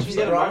emotional. It's If just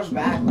you get like, brought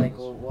back, like,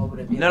 what would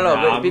it be? No, like?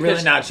 no, but I'm because-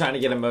 really not trying to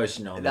get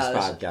emotional on this No,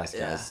 this- podcast,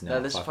 yeah. guys.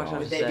 No, this fuck fucking- off.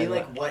 Would they be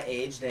like what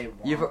age they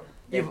want? You've-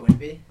 they you've- would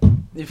be?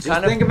 you've Just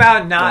kind of think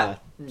about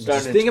not. Starting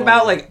Just at think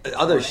about 20. like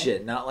other 20.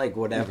 shit, not like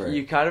whatever.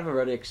 you kind of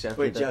already accepted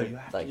Wait, that Joe, you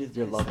have to like do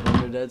your this. loved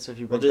ones are dead. So if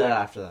you We'll bring do that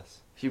back, after this.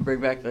 if you bring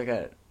back like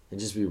a, It'd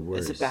just be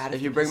worse. Is it bad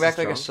if you bring back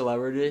like a strong?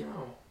 celebrity,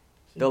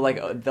 No.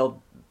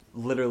 they'll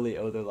literally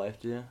owe their life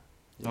to you.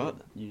 What?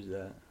 Use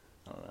that.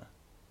 I don't know.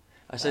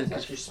 I That's said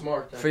actually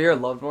smart. for your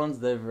loved ones,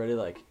 they've already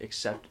like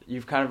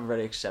you've kind of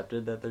already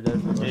accepted that they're dead for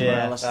the most part,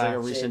 Yeah, unless it's like a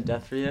facts. recent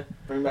death for you.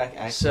 Bring back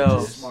actors. So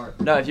Smart.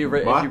 no, if you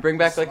What? if you bring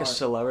back like a Smart.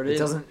 celebrity, It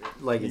doesn't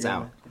like it's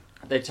out.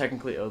 they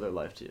technically owe their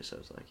life to you. So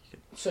it's like you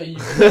could. So you.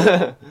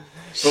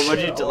 But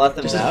would you let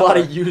them There's know? a lot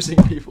of using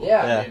people.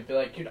 Yeah, Yeah. dude. Be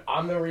like, dude,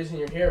 I'm the reason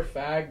you're here,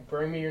 fag.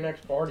 Bring me your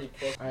next party.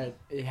 All right.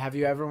 Have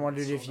you ever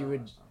wondered if you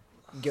would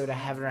go to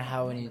heaven or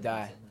hell when you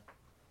die?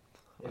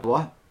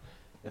 What?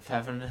 If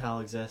heaven and hell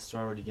exist,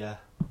 where would you go?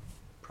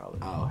 Probably.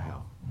 Oh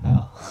hell.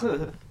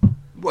 Hell.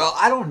 Well,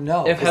 I don't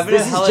know. If 'cause heaven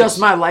this and is hell just ex-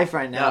 my life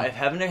right now. No, if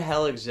heaven and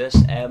hell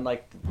exists and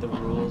like the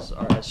rules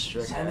are as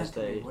strict Send as it to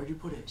me. they Where'd you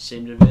put it?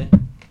 seem to be,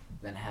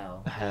 Then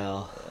hell.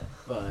 Hell.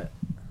 But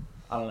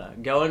I don't know.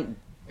 Going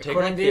taking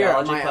according like to your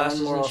theology my classes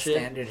own moral and shit.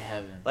 standard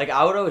heaven. Like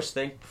I would always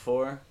think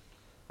before.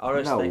 I would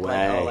always No think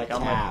way, like, oh, like I'm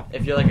like, Cap.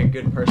 if you're like a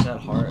good person at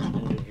heart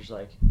and you're just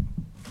like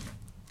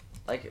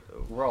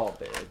we're all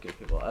like, good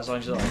people as long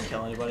as you don't like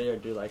kill anybody or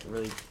do like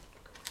really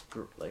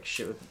like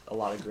shit with a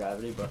lot of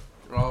gravity. But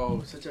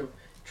Oh, such a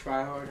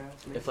try hard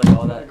ass. if like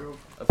all that,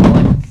 if all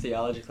like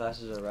theology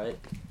classes are right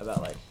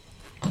about like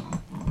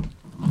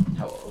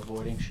how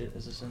avoiding shit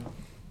is a sin,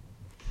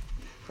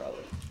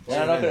 probably.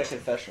 And I'm not good at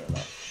confession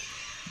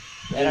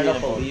enough. And I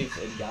don't believe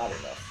in God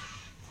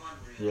enough.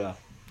 Yeah.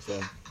 So.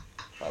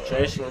 Probably.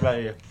 Chase, what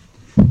about you?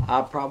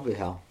 Probably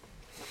hell.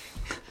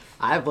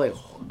 I have like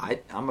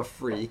I'm a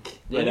freak.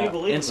 Yeah, What do you no,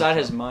 believe in inside that?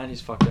 his mind,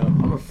 he's fucked up.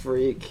 I'm a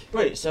freak.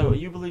 Wait, so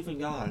you believe in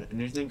God and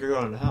you think you're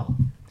going to hell?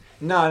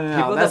 No,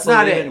 People that's that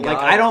not believe it. in Like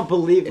God, I don't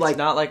believe it's like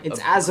not like it's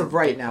a as of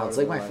right big now. part It's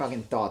of like my their life.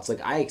 fucking thoughts. Like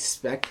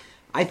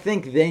I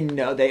think they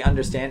know, they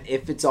understand.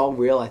 If it's all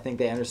real, I think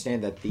they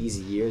understand that these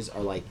years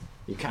are like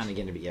you're kind of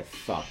gonna get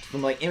fucked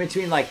from like in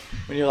between like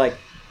when you're like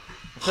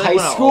feel high like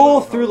when I'm school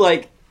older, through probably.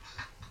 like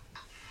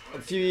a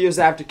few years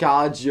after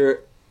college.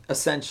 You're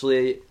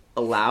essentially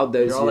allowed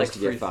those You're all years like to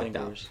free get fucked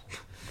thinkers. up.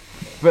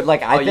 But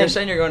like I You're think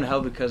saying you're going to hell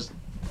because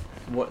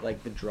what,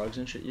 like the drugs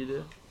and shit you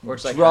do, or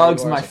it's like how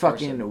drugs, you are my as a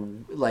fucking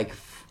person? like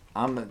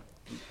I'm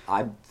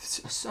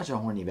such a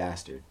horny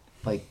bastard,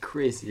 like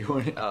crazy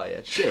horny. Oh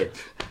yeah, Chape.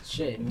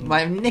 Shit.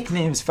 My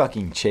nickname's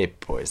fucking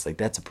Chape, boys. Like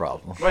that's a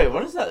problem. Wait,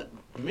 what does that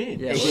mean?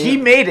 Yeah, He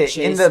made it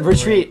in the Chase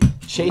retreat.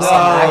 Chase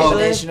Oh, and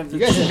really? Rape. You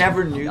guys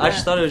never knew that? I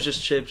just thought it was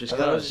just Chape, just I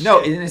thought it was cause. No,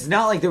 it's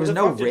not like there was Who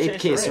the no fuck did rape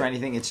Chase case or rape?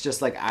 anything. It's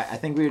just like I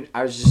think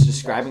I was just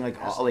describing like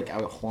all, like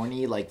a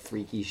horny like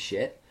freaky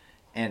shit,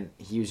 and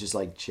he was just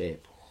like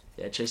Chape.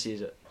 Yeah, Chase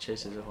is a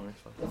horny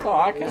fuck. That's all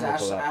I It was came up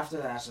with. That. after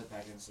the Ashley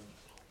Peck incident.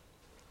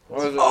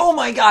 What was it? Oh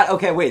my god.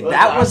 Okay, wait. What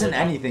That was wasn't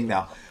that? anything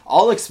though.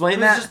 I'll It explain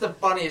was that. just the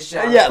funniest shit.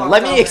 I Yeah, fucked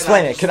let up me and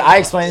explain it. just Could thought, I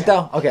explain it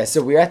yeah. though? Okay,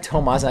 so we were at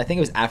Tomas, and I think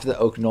it was after the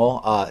Oak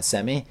Knoll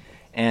semi,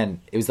 and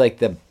it was like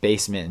the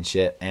basement and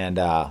shit. And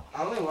I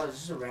don't think it was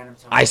just a random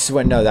time. I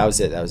swear, no, that was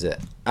it. Yeah, it was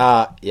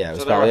So there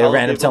were probably a hella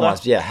random people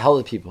Tomas. Yeah,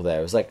 hella people there.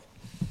 It was like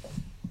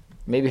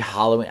maybe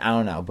Halloween. I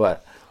don't know,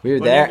 but we were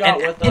When there, you got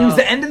and with, it was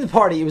the end of the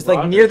party. It was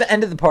like near Rogers. the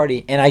end of the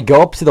party, and I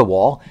go up to the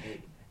wall.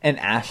 And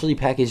Ashley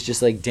Peck is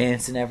just like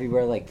dancing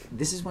everywhere. Like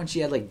this is when she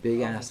had like big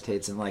ass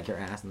tits and like her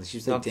ass, and she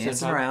was like Not the same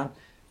dancing time? around.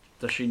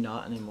 Does she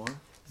not anymore?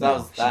 That No,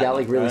 was she that got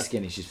like night, really right?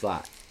 skinny. She's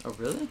flat. Oh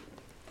really?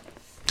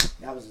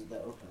 That was the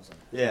open or something.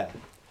 Yeah.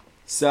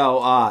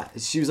 So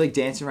she was like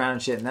dancing around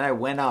and shit, and then I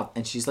went up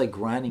and she's like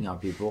grinding on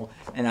people,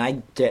 and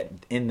I get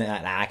in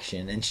that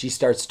action, and she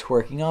starts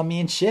twerking on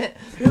me and shit.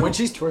 When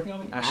she's twerking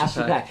on me, Ashley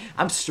Ashley Peck. Peck,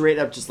 I'm straight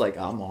up just like,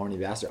 oh, I'm a horny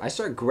bastard. I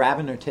start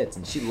grabbing her tits,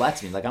 and she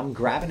lets me. Like I'm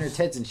grabbing her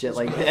tits and shit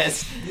like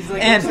this,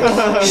 and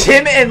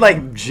Jim and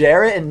like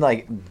Jarrett and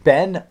like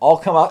Ben all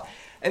come up.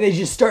 And they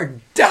just start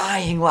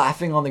dying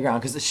laughing on the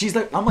ground because she's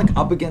like, I'm like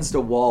up against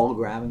a wall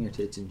grabbing her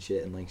tits and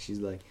shit, and like she's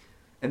like,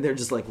 and they're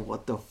just like,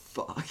 what the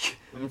fuck?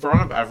 In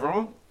front of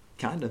everyone?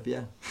 Kind of,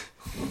 yeah.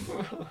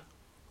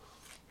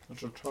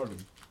 That's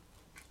retarded.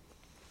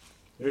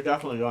 You're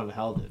definitely going to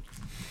hell, dude.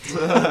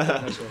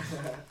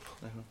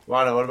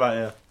 Wanda, what about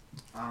you?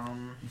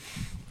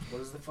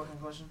 What is the fucking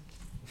question?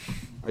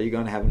 Are you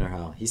going to heaven or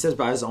hell? He says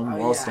by his own Oh,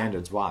 moral yeah.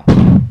 standards. Why?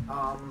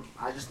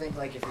 I just think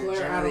like if you're Claire,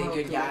 generally I a don't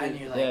good know, guy and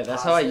you're like Yeah,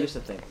 that's how I positive- used to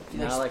think. You,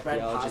 Now like spread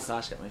theology positive-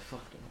 class got me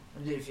fucked.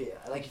 Dude,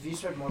 if you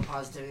spread more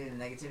positivity than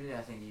negativity,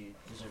 I think you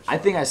deserve. I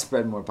think I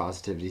spread more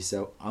positivity,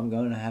 so I'm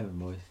going to heaven,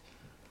 boys.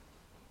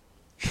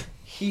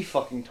 He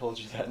fucking told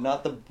you that,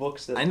 not the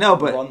books that I know,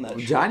 but run that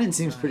shit. Jwinant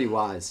seems pretty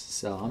wise,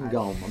 so I'm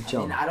going. I'm I mean,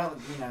 chilling. I don't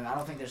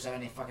think there's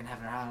any fucking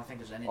heaven or hell. I don't think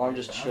there's any. Or I'm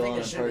just I don't chilling think in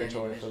there should be any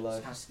purgatory for divisions. life.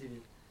 It's kinda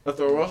stupid. If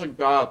there was a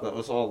God that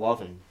was all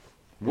loving.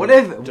 What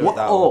if? Do it What,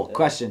 that oh, way.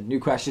 question. New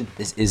question.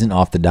 This isn't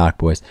off the dock,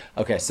 boys.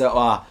 Okay,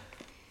 so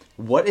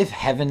what if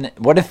heaven?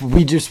 What if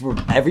we just were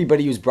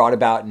everybody was brought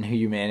about in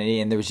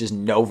humanity, and there was just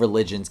no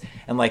religions,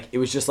 and like it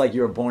was just like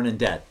you were born and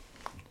dead.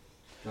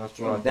 That's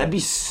what I That'd be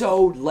so.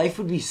 Life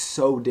would be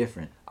so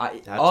different.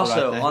 That's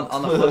Also, what I think.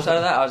 on the flip side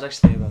of that, I was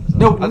actually thinking about this.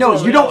 No, That's no, what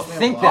you we don't all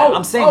think that. Oh,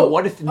 I'm saying, oh,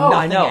 what if I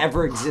nothing know.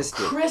 ever existed?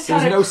 Chris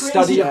There's had a no crazy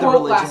study of the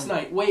quote last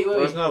religion. night. Wait.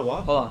 There's no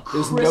what? Hold on.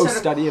 There's Chris no had a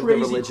study of the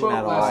crazy religion quote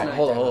at all. last night.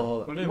 Hold on.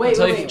 What do you Wait,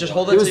 Until wait, you- wait. just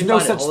hold it There till was you no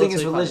find it. such Hold it thing as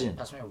till you find it. religion.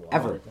 That's my wall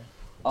Ever. right there.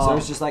 So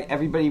it's just like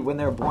everybody, when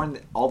they were born,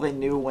 all they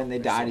knew when they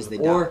died is they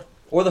died.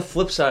 Or the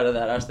flip side of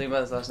that, I was thinking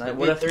about this last night. It'd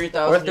What be if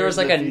 3,000 there was years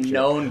like in a the future.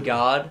 known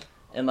God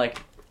and like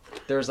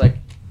there was like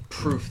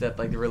proof that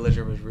like the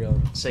religion was real?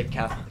 Say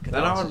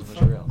Catholicism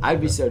was real.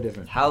 I'd be so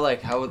different. How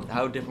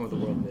different would the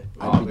world be?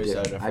 I'd be so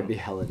different. different. I'd be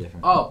hella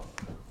different. Oh,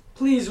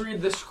 please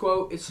read this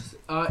quote. It's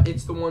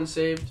the one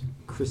saved.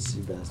 Chris,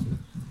 you bastard.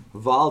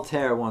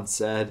 Voltaire once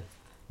said,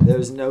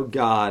 "There's no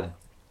God,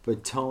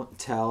 but don't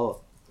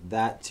tell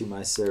that to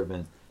my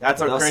servant. That's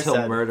what Thus Chris he'll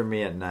said. murder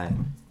me at night."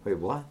 Wait,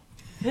 what?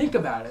 Think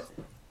about it.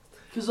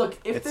 Because look,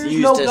 if It's there's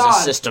used no as God,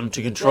 a system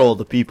to control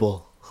the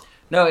people.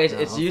 No, No, it's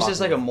I'm used as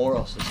like fucking- a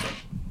moral system.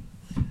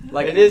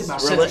 Like It is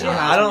since- religion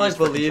I don't has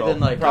like to be believe controlled.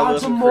 in like. Probably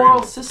God's a wasn't moral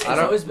created. system. There's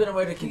always been a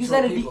way to Because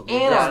control that'd be people.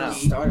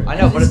 anarchy. I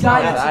know, but These it's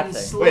not a guys bad are thing.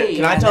 enslaved. Wait,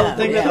 can I tell the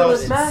thing Yeah, that though?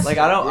 it's- massive. Like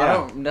I Yeah.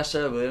 don't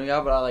necessarily believe in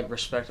God, but I like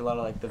respect a lot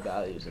of like the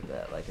values of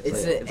that. Like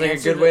It's it's like a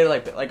answer good to- way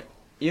to like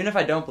even if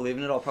I don't believe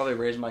in it, I'll probably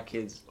raise my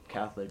kids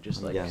Catholic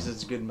just like Yeah. because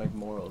it's good like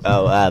morals.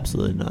 Oh,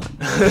 absolutely not.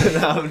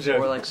 No, I'm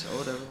joking. Or like so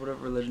whatever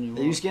religion you Are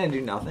want. you just gonna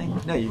do nothing?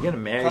 No, you're gonna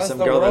marry Because some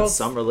the girl that's world's-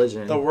 some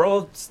religion. The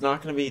world's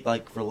not going to be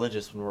like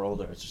religious when we're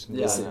older. It's just going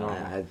to Yeah, be I know. normal.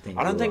 I think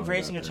I don't you're think wrong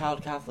raising a about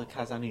child Catholic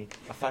has any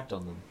effect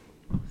on them.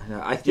 that.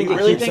 No, I Do think you it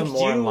really keeps think- them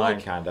more do in you, line,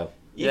 like- kind of.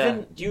 Even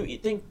Yeah. do you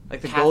think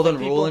like the Catholic golden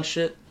people, rule and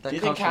shit? That Do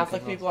you think comes from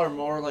Catholic people are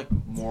more like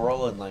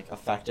moral and like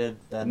affected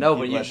than No, people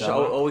but you that just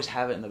don't? always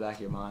have it in the back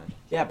of your mind.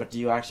 Yeah, but do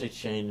you actually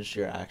change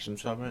your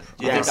actions from it?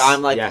 Do you Yes, think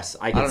I'm like yes,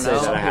 I I can don't say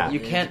know. that I have. You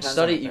It can't depends on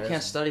study. the You can't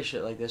person. study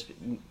shit like this.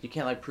 You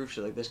can't like prove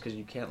shit like this because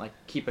you can't like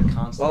keep it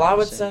constant. Well, I the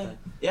would same say, thing.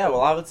 yeah. Well,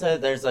 I would say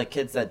there's like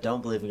kids that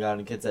don't believe in God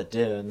and kids that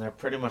do, and they're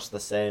pretty much the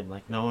same.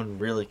 Like no one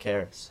really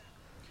cares.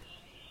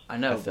 I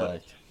know, I feel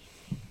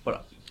but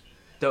like.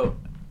 though,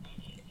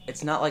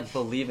 it's not like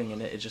believing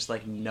in it. It's just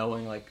like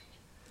knowing like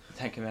the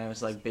Ten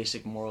Commandments, like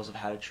basic morals of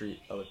how to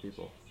treat other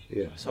people.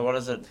 Yeah. So what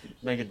does it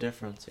make a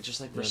difference? It's just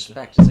like Yeah.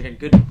 respect. It's like a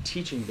good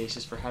teaching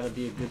basis for how to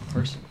be a good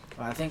person.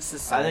 Well, I think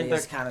society they're-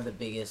 is kind of the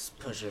biggest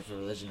pusher for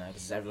religion now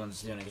because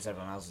everyone's doing it because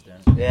everyone else is doing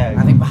it. Yeah.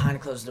 I think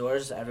behind closed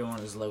doors, everyone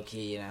is low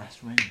key, you know,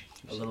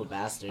 a little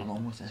bastard. I'm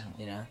almost out.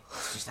 You know,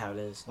 it's just how it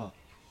is.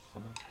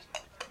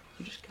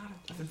 You just gotta.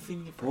 I've been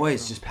feeding it for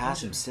Boys, so just long.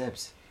 pass some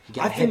sips. You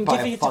get I've hit been by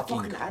giving a it to fucking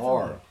fucking car.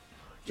 everyone.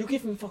 You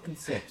give him fucking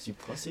sips, you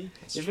pussy.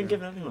 You've been true.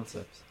 giving everyone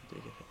sips.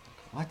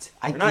 What?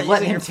 I You're not let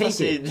using him your take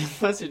pussy. it.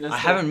 Pussiness. I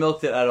haven't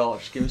milked it at all.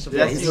 Just give me some.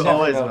 Yes, fucking you He's stuff.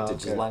 always never milk milked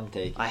it, it. just let him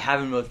take it. I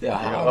haven't milked it. Yeah,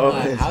 at how, all.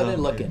 always how are they milk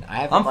looking? I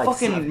haven't I'm like,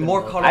 fucking seen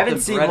more them. caught I up haven't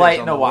than seen Bretters Light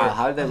on in a the while. word.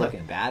 How are they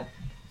looking? Bad?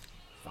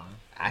 Fine.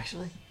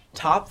 Actually?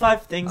 Top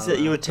 5 things that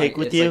you would take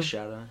with it's you. Like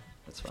shadow.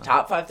 That's fine.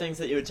 Top 5 things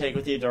that you would take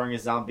with you during a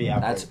zombie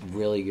outbreak. That's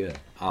really good.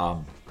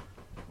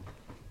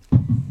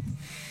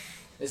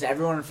 Is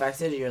everyone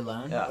infected or you're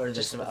alone? Yeah, Or is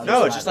there just- some other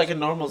No, it's just survivors? like a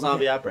normal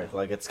zombie outbreak.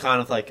 Like it's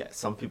kind of like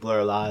some people are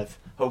alive.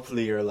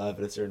 Hopefully you're alive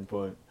at a certain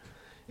point,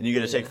 and you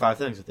get to take 5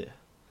 things with you.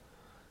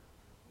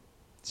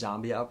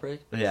 Zombie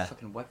outbreak. Yeah.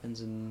 Fucking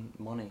weapons and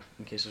money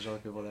in case there's other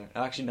people there.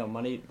 Actually, no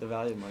money. The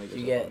value of money. Goes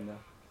You up get- and down.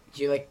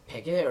 Do you like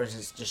pick it or is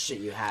it just shit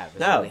you have? Is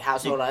No, it like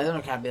household item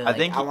or can I be like,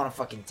 think I you- want a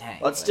fucking tank?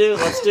 Let's Like, do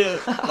let's do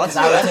I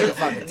would take a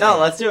fucking no, tank.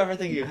 let's do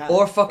everything you have.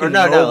 Or fucking or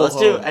no, mobile let's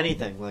do home.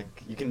 anything. Like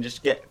you can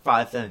just get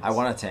 5 things. I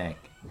want a tank.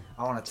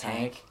 I want a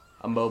tank.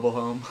 A mobile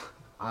home.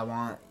 I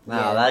want. No,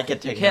 yeah, that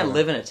get You taken. can't care of.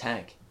 live in a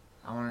tank.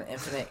 I want an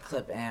infinite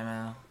clip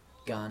ammo,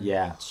 gun.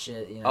 Yeah.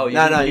 Shit. You know. Oh, you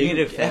No, need- no, you you, need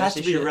a it has to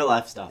fantasy be shit. real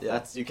life stuff. Yeah.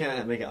 That's you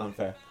can't make it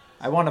unfair.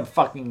 I want a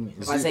fucking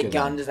If I say bazooka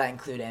gun, then. does that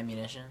include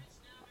ammunition?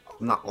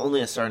 Not only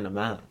a certain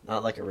amount,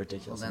 not like a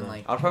ridiculous Well, then,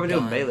 amount. like, I'd probably do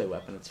a gun, melee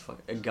weapon. It's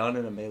a gun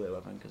and a melee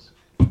weapon because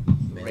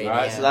radio,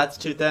 Alright, so that's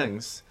 2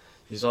 things.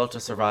 You still have to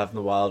survive in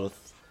the wild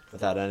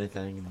without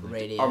anything. and, like,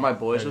 radio. are my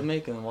boys Radio. with me?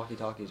 And then walkie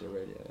talkies or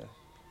radio.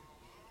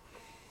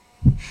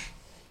 Yeah.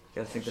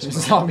 Gotta think this.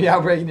 Zombie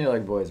outbreak and you're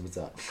like, boys, what's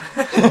up?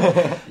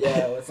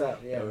 Yeah. What's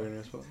up? Yeah. Yeah, we're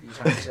gonna smoke. You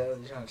trying to chill?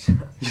 You trying to chill?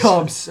 Yo,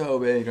 I'm so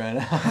big right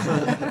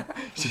now.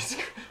 Jesus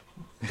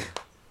Christ.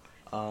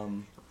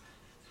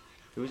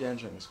 Who's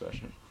answering this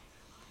question?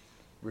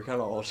 We're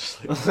kind of all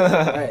just like.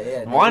 Alright. Yeah.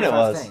 name Mine your it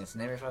 5 was. Things.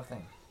 Name your 5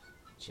 things.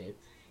 Shape.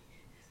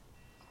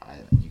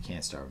 You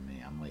can't start with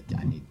me. I'm like,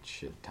 I need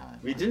shit time.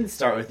 We didn't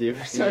start with you. We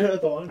started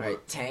with the one.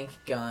 Alright. Tank,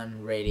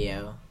 gun,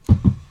 radio.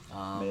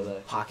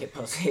 Melee. Pocket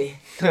pussy.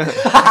 Thank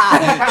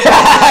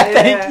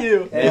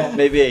you. Yeah.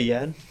 Maybe a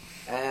yen.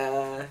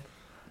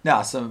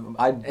 No, so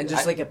I And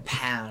just like a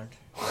pound.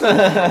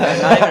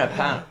 Not even a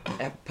pound.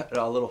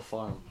 A little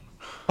farm.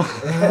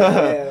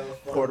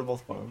 Portable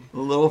farm. a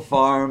little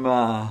farm,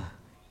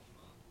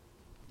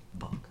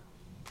 Fuck.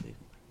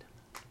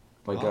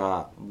 like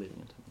I'm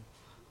leaving it.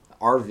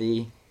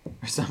 RV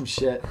or some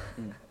shit,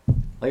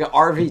 like an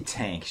RV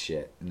tank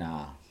shit.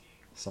 Nah,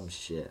 some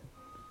shit.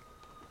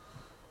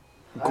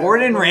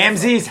 Gordon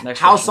Ramsay's Next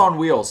House question. on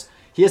Wheels.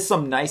 He has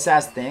some nice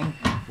ass thing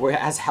where it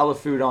has hella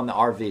food on the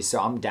RV,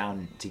 so I'm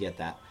down to get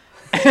that.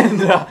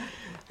 And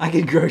I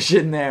could grow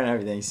shit in there and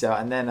everything. So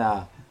and then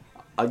a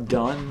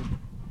gun,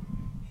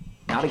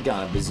 not a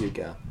gun, a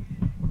bazooka,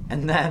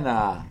 and then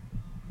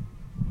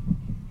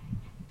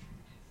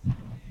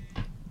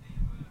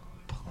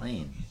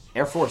plane,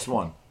 Air Force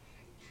One.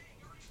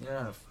 You don't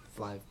know how to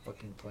fly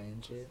fucking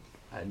plane shit.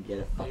 I'd get a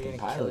You're fucking gonna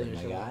pilot, kill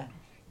my yourself. guy.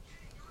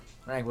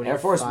 Right, what are Air your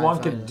Force 5 One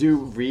could items?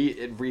 do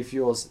it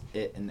refuels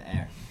it in the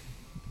air.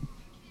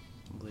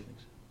 I'm leaving.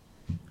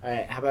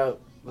 Alright, how about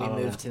we I don't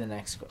move know. to the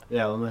next question?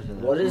 Yeah, we'll mention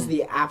that. What is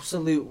the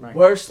absolute Right.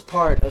 worst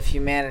part of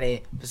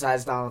humanity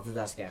besides Donald the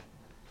Duck Guy?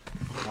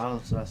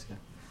 Donald Tedesco.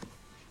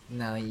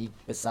 No,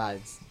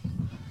 besides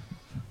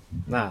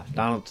Nah,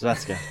 Donald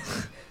Tedesco.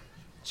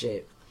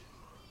 Shape.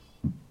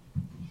 You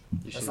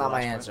see That's the not my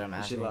last part? answer. I'm You see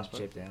asking the last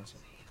part? Shape to answer.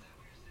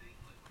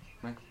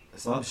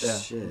 Some Well, yeah.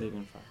 shit.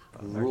 Vegan fry.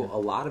 A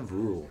lot of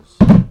rules.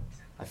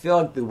 I feel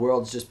like the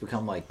world's just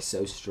become like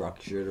so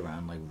structured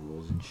around like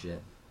rules and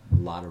shit. A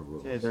lot of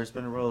rules. Yeah, there's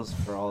been rules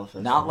for all of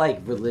it. Not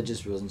like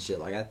religious rules and shit.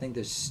 Like I think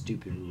there's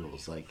stupid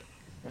rules. Like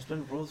there's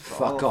been rules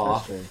for all fuck of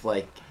off. history.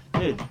 Like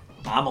Dude,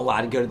 I'm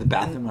allowed to go to the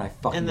bathroom when I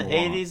fucking in the want,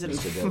 80s and-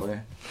 Mr.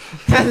 Hitler.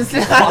 that's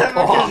not Fuck a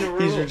off. fucking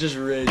These rule. are just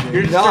raging.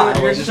 You're No,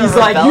 you're he's such a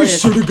like, you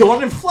rebellious- should have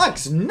gone and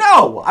flex.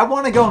 No, I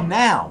want to go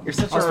now. You're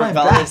such I was a playing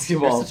rebellious.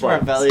 basketball. You're and such a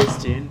flex.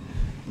 rebellious teen.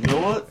 You know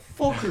what?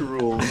 Fuck your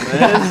rules,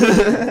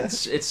 man.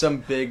 It's some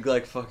big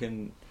like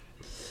fucking.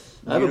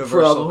 I have a universal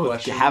problem with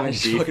question. having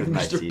It's beef fucking with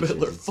my Mr. Bittler,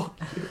 teachers. fuck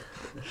you.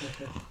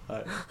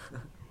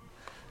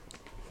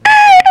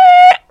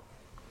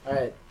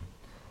 Alright.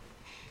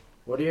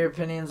 What are your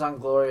opinions on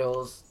glory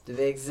holes? Do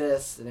they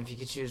exist? And if you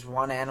could choose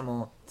one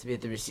animal to be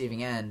at the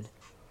receiving end,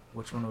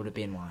 which one would it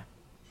be and why?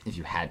 If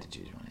you had to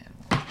choose one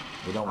animal,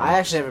 we don't. I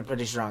actually have a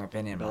pretty strong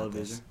opinion Bella about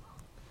this.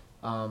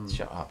 Vision.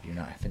 Shut up! You're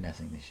not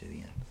finessing this shit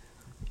again.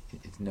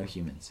 It's no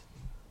humans.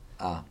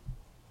 I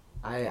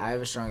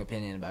have a strong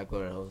opinion about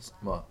glory holes.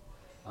 What?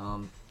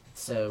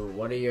 So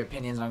what are your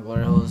opinions on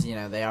glory holes? You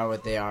know, they are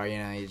what they are. You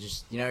know, you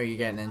know what you're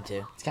getting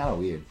into. It's kind of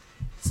weird.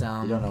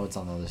 So You don't know what's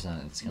on the other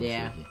side. It's kind of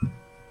yeah. freaky.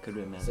 Could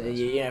be a man. So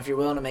you know, if you're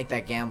willing to make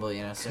that gamble,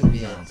 you know, so be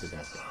it. No, it's the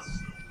best guy.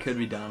 Could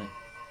be Donnie.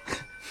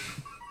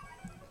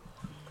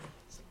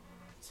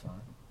 It's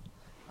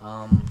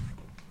fine.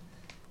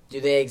 Do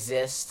they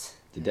exist?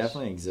 They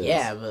definitely exist.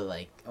 Yeah, but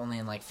like only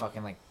in like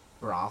fucking like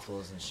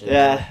brothels and shit.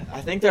 Yeah,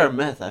 I think they're a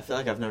myth. I feel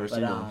like I've never But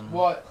seen one.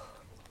 What?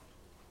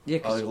 Yeah,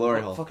 Oh, cause the glory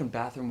what hole. fucking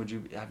bathroom would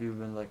you have you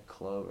been like a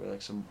club or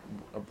like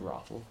a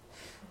brothel?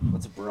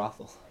 What's a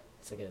brothel?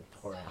 It's like a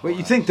poor. Wait,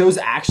 you think those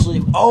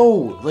actually?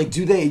 Oh, like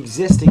do they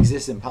exist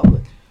in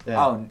public?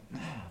 Yeah. Oh,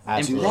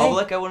 In do they?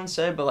 public, I wouldn't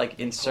say, but like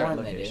in certain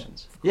Porn, they do.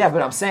 locations. Yeah,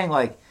 but I'm saying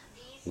like,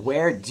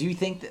 where do you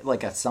think that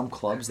like at some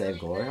clubs they have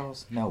glory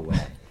holes? No way.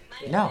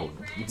 No.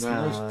 It's the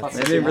No, most it's- fucking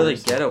Maybe in really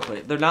honest. ghetto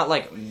place. They're not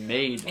like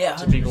made Yeah,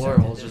 to be 100%. glory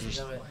holes. They're There's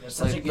just no way. There's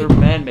such a like good. they're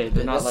man-made.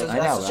 They're not That's, like I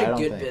know, that's but such I a don't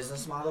good think-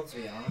 business model, to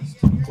be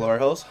honest. Glory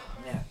holes?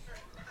 Yeah.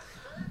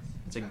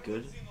 it's a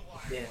good.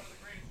 Yeah.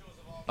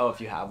 Oh,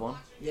 if you have one.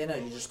 Yeah, no,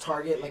 you just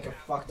target like a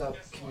fucked up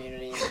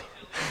community.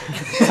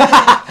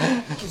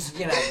 Because,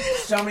 you know,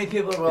 so many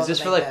people are willing Is this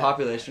to for make like that.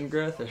 population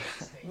growth? Or?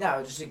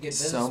 No, just a good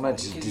business. So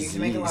much model. You can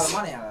make a lot of disease.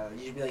 money out of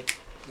it. You'd be like,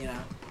 you know,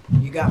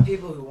 you got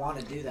people who want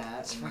to do that.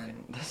 That's and then-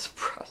 fucking. That's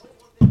process.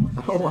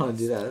 I don't want to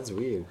do that. That's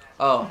weird.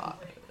 Oh,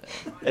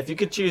 If you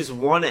could choose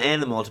one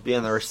animal to be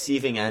on the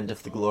receiving end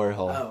of the glory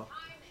hole, Oh,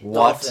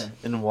 what dolphin.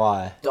 and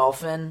why?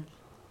 dolphin,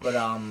 but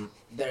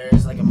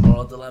there's like a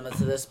moral dilemma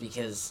to this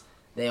because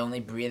they only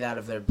breathe out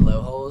of their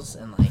blowholes,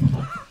 and like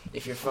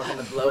if you're fucking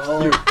the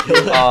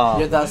blowhole,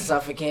 you're thus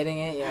suffocating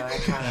it. You know,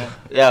 that kind of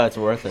Yeah, it's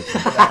worth it.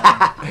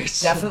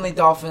 definitely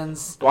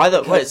dolphins. Why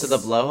the wait? So the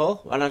Because-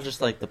 blowhole? Why not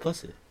just like the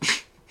pussy?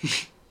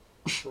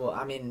 Well,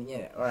 I mean,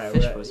 yeah, all right,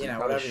 Fish whatever, pussy, you know,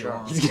 probably whatever you shark.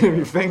 want. He's gonna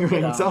be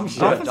fingering But, some Oh, shit.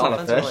 it's not a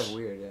dolphins are fish. like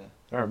weird, yeah.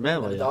 Or a The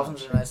mammal? Yeah.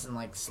 dolphins are nice and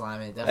like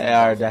slimy. Definitely They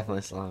are dolphins.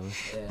 definitely slimy.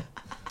 Yeah.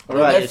 What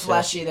about They're you,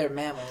 fleshy. They're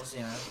mammals.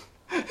 You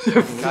know. Can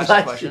I ask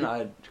a question? I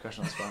had a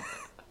question on the spot.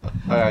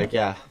 All right,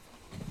 yeah.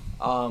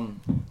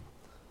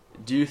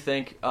 Do you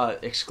think,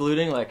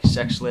 excluding like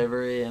sex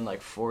slavery and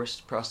like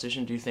forced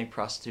prostitution, do you think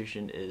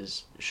prostitution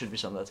should be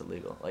something that's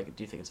illegal? Like,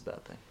 do you think it's a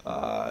bad thing?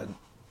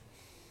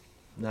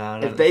 No,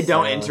 not If they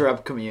don't necessarily.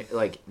 interrupt the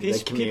People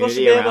should community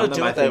be able around to them,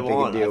 do I what think they they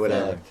want, can I do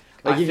whatever. feel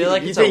Like, I if feel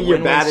like you it's a think you're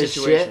win-win bad as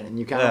shit situation. and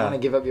you kind of Yeah. want to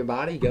give up your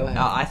body, go ahead.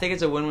 I think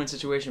it's a win-win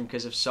situation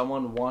because if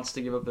someone wants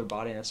to give up their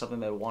body and it's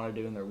something they want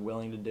to do and they're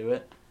willing to do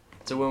it,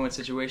 it's a win-win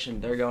situation.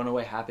 They're going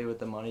away happy with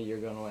the money. You're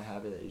going away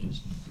happy that you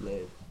just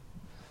laid.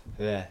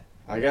 Yeah.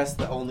 I guess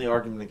the only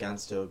argument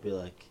against it would be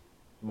like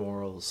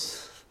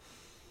morals.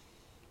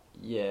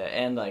 Yeah,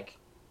 and like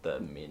the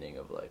meaning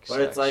of like. But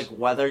sex. it's like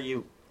whether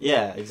you.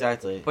 Yeah,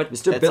 exactly. But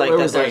Mr. It's like Bittler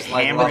that was like there's,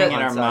 like, hammering love in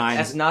on our sex. minds.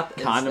 that's not.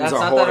 Condoms that's are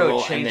not that it horrible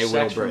would change and they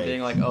sex will from break.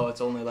 being like, oh,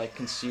 it's only like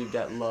conceived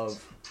at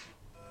love,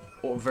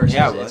 or versus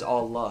Yeah, it's but-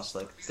 all lust.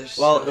 Like, there's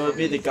Well, so it would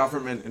be the many-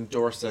 government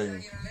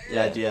endorsing the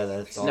idea that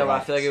it's all No, but I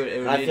right. feel like it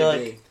would I need feel to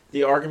like be.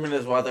 The argument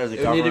is whether the It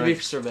would need government to be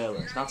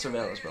surveillance, not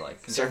surveillance, but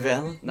like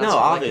surveillance. Not No, sur-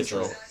 like obviously.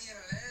 control.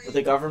 But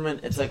the government,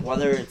 it's like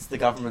whether it's the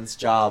government's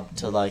job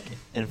to like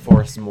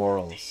enforce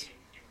morals.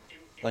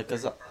 Like,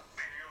 cause Yeah,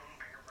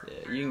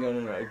 you can go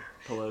into a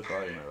political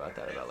argument about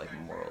that, about like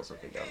morals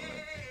of the government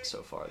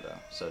so far though.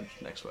 So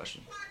next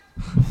question.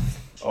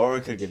 or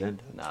we could get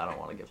into. Nah, I don't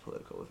want to get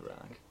political with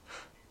Rack.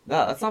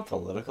 No, that's not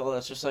political.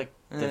 That's just like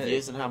the Eh,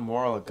 views and how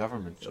moral a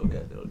government It'll should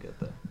get be. it'll get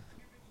there.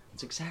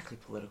 It's exactly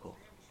political.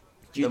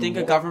 Do you the think a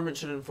mor- government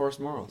should enforce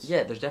morals?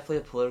 Yeah, there's definitely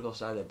a political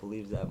side that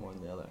believes that more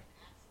than the other.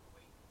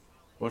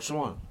 Which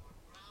one?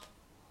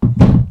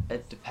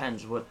 It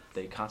depends what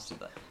they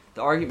constitute.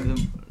 The argument,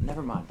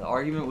 never mind. The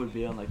argument would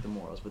be on like the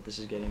morals, but this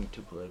is getting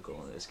too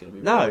political, and it's gonna be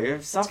No, boring. you're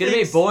It's gonna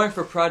be boring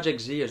for Project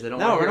Zers. They don't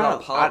No, want to we're hear not.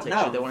 about politics.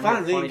 No, They want to fine,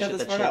 hear we funny can shit get that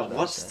this part changes out. what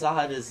I Which say.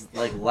 side is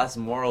like less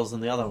morals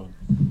than the other one?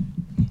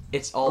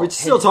 It's all. We're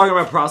still talking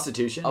about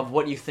prostitution. of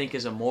what you think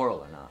is immoral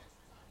or not.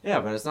 Yeah,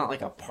 but it's not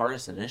like a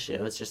partisan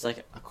issue. It's just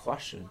like a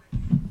question.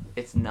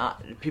 It's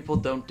not. People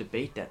don't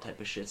debate that type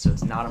of shit, so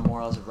it's not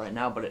immoral as of right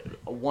now. But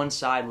one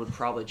side would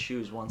probably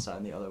choose one side,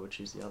 and the other would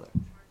choose the other.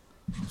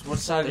 So what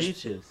side do you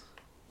choose?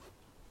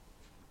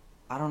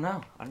 I don't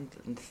know. I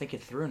didn't think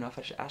it through enough.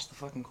 I should ask the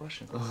fucking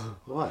question.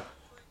 What?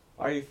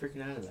 Why are you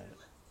freaking out of that?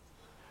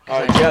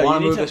 Alright, Joe, I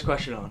want you to move need this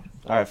question on.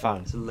 Alright,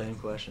 fine. It's a lame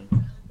question.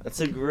 That's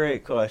a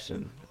great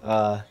question.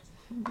 The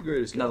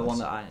greatest. Another one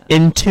that I asked.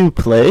 Into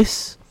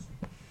place?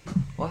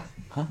 What?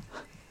 Huh?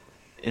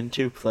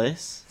 Into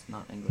place? It's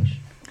not English.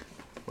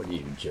 What are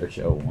you,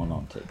 Church01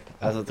 on TikTok?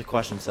 That's what the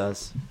question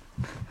says.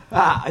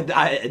 I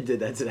did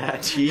that today.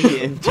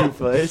 T into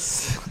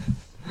place?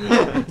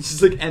 It's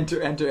just like enter,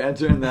 and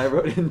then I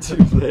wrote into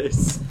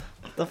place.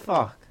 What the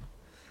fuck?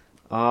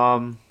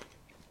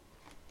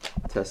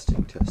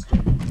 Testing.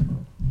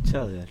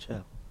 Chill, yeah,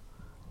 chill.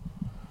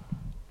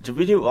 Did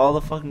we do all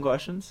the fucking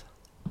questions?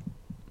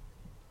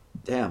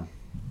 Damn.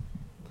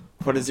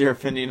 What is your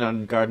opinion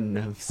on garden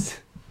gnomes?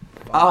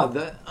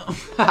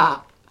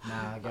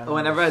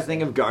 Whenever I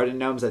think of garden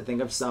gnomes, I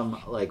think of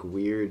some like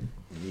weird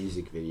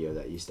music video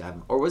that used to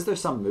happen. Or was there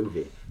some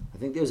movie? I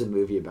think there was a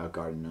movie about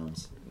garden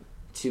gnomes.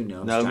 Two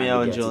gnomes.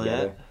 Romeo and trying to get Juliet?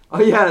 together.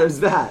 Oh yeah, there's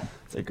that.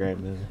 It's a great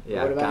movie.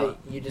 Yeah. What about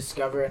you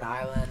discover an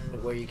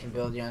island where you can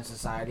build your own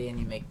society and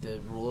you make the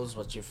rules?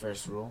 What's your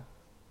first rule?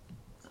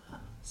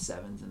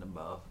 7s and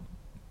above.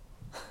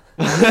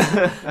 That's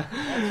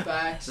It's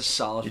facts. a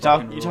solid. You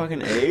fucking rule.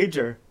 talking age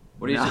or?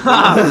 What are you?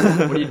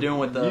 Nah. What are you doing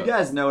with the? You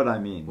guys know what I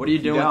mean. What are you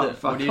doing Don't with the?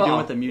 fuck What are you doing off.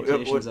 with the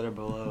mutations What- that are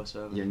below?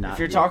 So You're not. If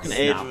you're it's talking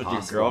age, not would your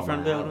possible girlfriend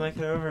on be my able to make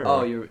island. it over? Oh,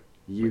 or- you're.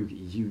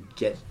 You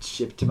get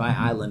shipped to my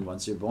island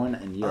once you're born,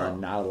 and you are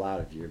not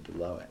allowed if you're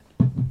below it.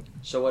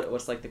 So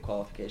what's like the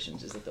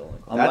qualifications? Is it the only?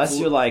 Unless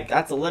you're like,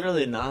 That's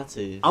literally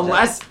Nazi.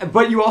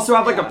 but you also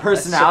have like a Yeah,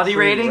 personality that's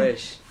supreme rating.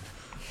 race.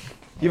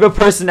 You have a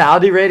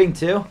personality rating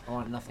too. I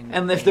want nothing.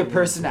 And if their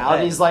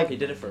personality is like, He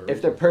did it for a if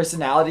reason. their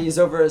personality is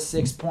over a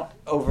 6 point,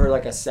 over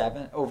like a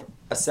 7, over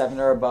a 7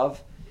 or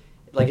above,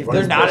 like if What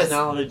they're is not as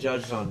personality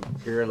judged on?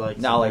 You're like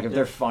no, like if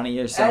they're funny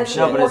or some And shit.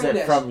 No, but is it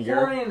horniness, from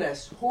your-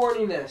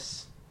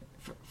 horniness?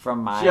 From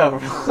my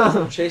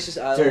Yeah. Chase's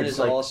Dude, island it's is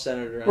like- all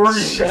centered around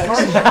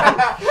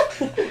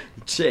sex.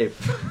 Chape.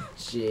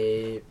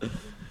 Shape.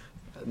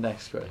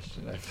 Next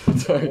question. I feel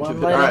sorry Warm to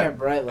lighting Alright. or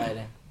bright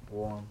lighting?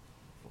 Warm.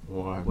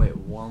 Warm. Wait,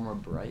 warm or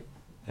bright?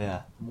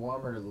 Yeah.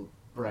 Warm or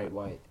bright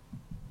white?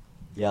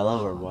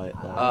 Yellow or white?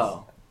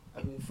 Oh.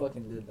 Who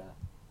fucking did that?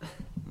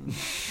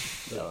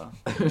 Yellow.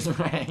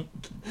 right.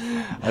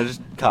 I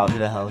just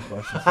copied a hell of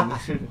a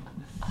question.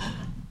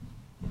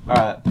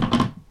 Alright.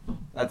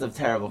 That's a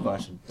terrible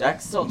question.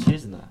 Jack's still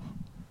choosing that.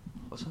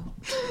 What's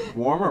up?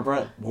 Warm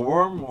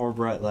or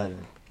bright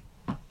lighting?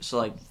 So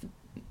like,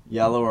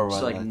 Yellow or white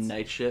so like lights?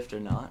 night shift or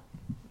not?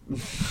 Are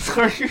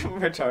you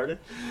retarded?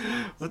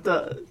 What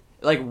the?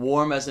 Like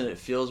warm as in it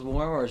feels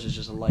warm, or is it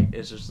just a light?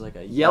 It's just like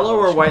a Yellow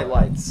or yellowish white color?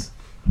 lights?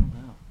 I don't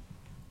know.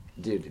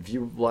 Dude, if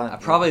you want, I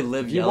probably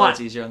live if you yellow. want-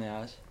 It's easier on the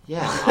eyes.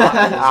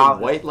 Yeah,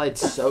 white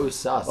lights so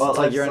sus. Well, it's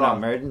like let's you're in an stop.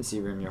 emergency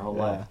room your whole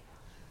life.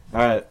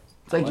 Alright.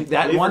 It's like Like,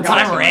 that we one forgot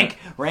time to- Rank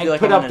I feel like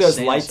put I'm up in a those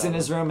sane lights in asylum.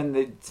 his room, and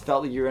it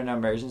felt like you were in an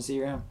emergency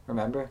room.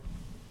 Remember?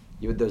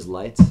 You had those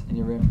lights in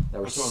your room that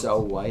were Which ones? so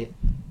white.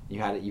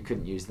 You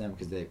couldn't use them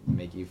because they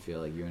make you feel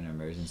like you're in an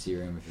emergency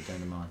room if you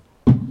turn them on.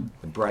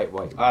 The bright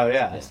white. Oh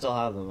yeah, I still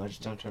have them. I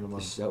just don't turn them They're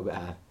on. so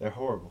bad. They're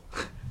horrible.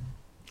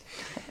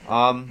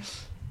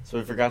 So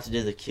we forgot to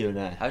do the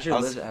Q&A. How's your I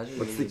was, lizard? How's your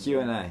What's the lizard Q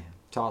doing? and A?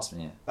 Toss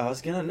me it. I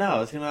was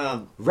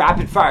gonna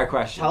Rapid fire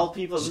question. tell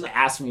people. Just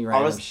ask me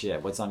random was-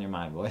 shit. What's on your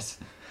mind, boys?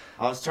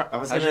 I was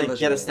How's gonna your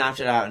get a lizard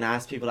Snapchat out and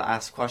ask people to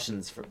ask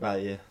questions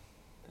about you.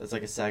 It's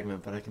like a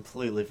segment, but I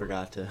completely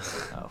forgot to.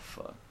 Oh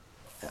fuck.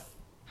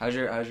 How's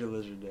your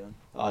lizard doing?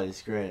 Oh,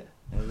 he's great.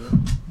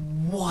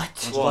 What?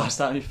 When's the last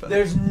time you felt?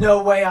 There's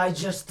no way I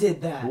just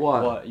did that.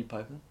 What? You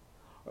piping?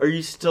 Are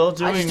you still I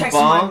doing just texted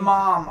my bomb?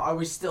 mom. Are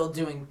we still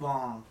doing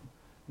bomb?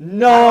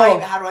 No.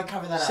 How do I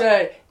cover that up?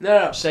 Say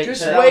no. Say-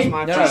 Just say- wait. that was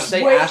my Just friend.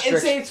 Say wait and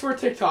asterisk. say it's for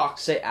TikTok.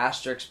 Say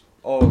asterisk.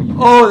 Oh. You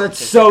Oh, that's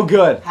so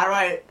good. How do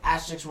I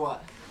asterisk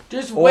what?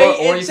 Just Or wait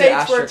or and you say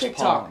could it's for asterisk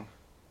TikTok. Pong.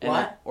 And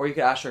What? Or you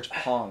could asterisk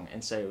Pong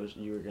and say it was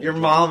you were gonna. Your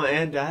join. mom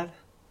and dad.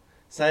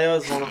 Say it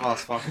was one of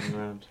us fucking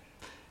around.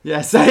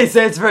 Yeah, say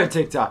it's for a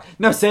TikTok.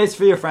 No, say it's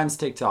for your friend's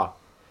TikTok.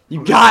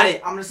 You got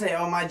it. I'm gonna say,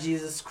 oh my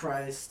Jesus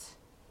Christ.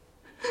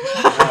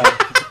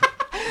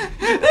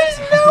 There's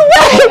no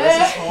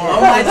way. Oh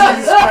my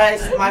Jesus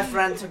Christ, my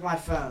friend took my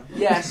phone.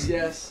 Yes,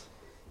 yes.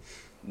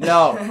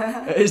 No.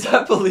 Is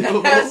that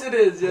believable? Yes, it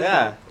is. Yes.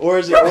 Yeah. Or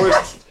is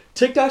it?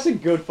 TikTok's a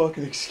good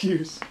fucking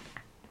excuse.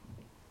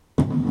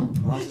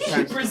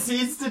 He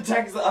proceeds to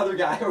text the other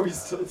guy. Are we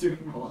still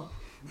doing more?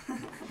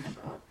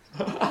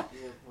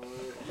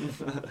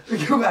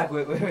 Go back.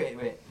 Wait.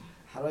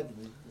 How do I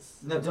delete this?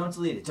 No, don't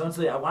delete it. Don't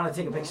delete it. I want to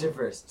take a picture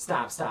first.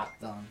 Stop.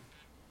 Done.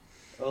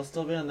 It'll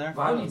still be on there.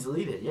 Why would you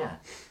delete it? Yeah.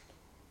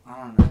 I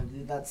don't know,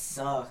 dude. That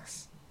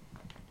sucks.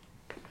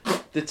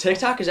 The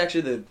TikTok is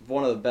actually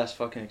one of the best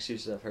fucking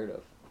excuses I've heard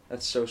of.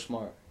 That's so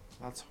smart.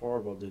 That's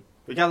horrible, dude.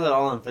 We got that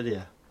all on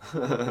video.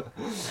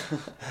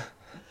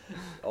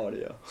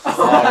 Audio.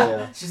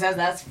 Audio. She says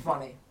that's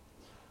funny.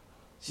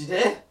 She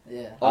did?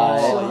 Yeah.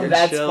 Oh, you're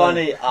that's chilling.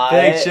 funny.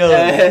 Big chilling.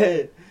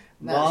 Hey.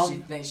 No, Mom? she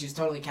thinks she's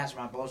totally catching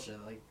my bullshit.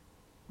 Like,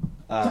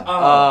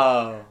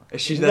 Oh.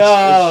 Is she this,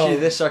 No. is she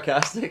this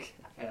sarcastic?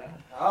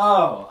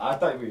 Oh, I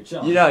thought we were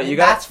chilling. You know, if you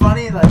got that's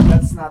funny. Like,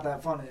 that's not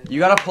that funny. you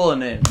gotta pull a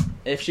name.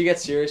 If she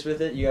gets serious with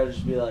it, you gotta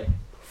just be like,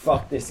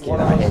 Fuck this kid.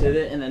 one of I us hate did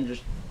it. it, and then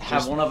just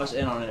have one of us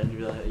in on it, and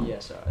be like, yeah,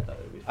 sorry, I thought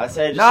it would be fun. I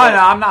say just No, say,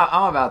 I'm not.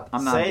 I'm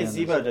not. Say doing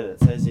Zebo this.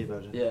 did it. Say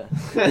Zebo did it.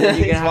 Yeah. And then you're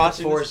He's gonna have to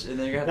watching force, this. and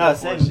then you're No, gonna have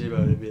to force say-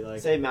 Zebo to be like,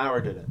 Say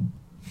Mauer did it.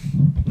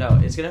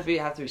 no, it's gonna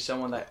have to be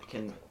someone that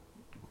can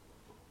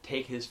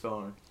take his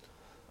phone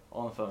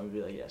on the phone and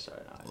be like, yeah,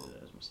 sorry, no, I did it,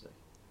 it was a mistake.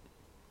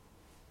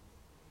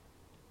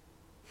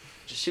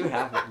 Just see what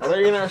happens. How are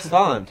you gonna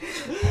respond?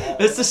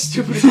 That's the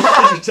stupidest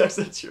shit you text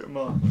that to your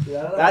mom. Dude,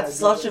 I don't know That's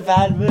how I such did a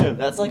bad move.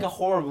 That's like a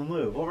horrible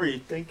move. What were you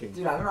thinking? that.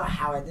 Dude, I don't know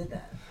how I did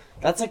that.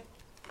 That's like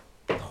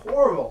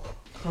horrible.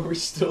 Are we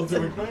still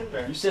doing?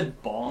 nightmare. You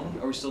said bong?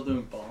 Are we still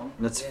doing bong?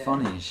 That's Yeah.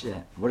 funny as shit.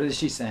 What is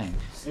she saying?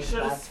 You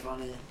should've- That's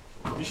funny.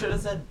 You should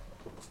have said,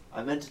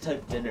 I meant to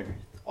type dinner.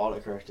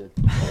 Autocorrected.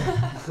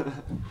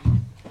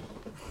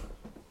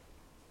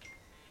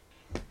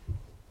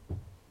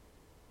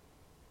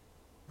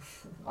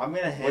 I'm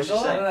gonna What'd she handle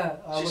say? it.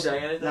 I She was-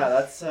 saying anything? No,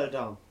 that's so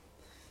dumb.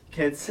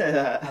 Can't say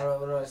that. I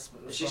don't know what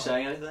Is she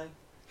saying anything?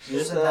 You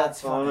just said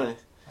that's funny.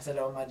 I said,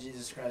 oh my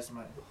Jesus Christ,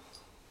 my.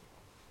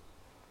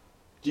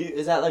 Do you,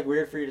 is that like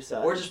weird for you to say?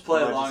 Or just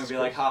play Or along and just- be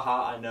like,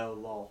 haha, I know,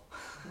 lol.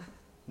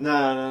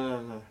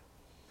 No.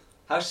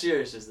 How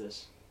serious is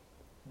this?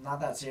 Not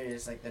that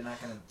serious. Like, they're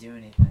not gonna do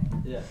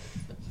anything. Yeah.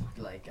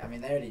 Like, I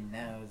mean, they already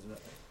knows,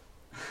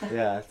 but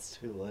Yeah, it's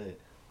too late.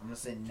 I'm gonna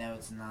say no,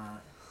 it's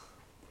not.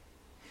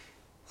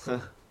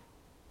 I'm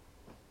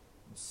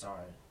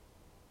sorry.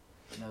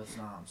 No, it's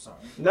not. I'm sorry.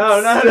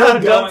 No,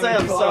 don't say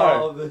I'm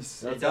sorry.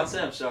 Hey, don't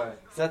say I'm sorry.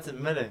 That's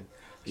admitting.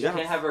 You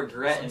can't have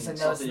regret I'm in saying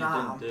no, it's something you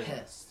not. I'm didn't do.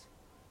 pissed.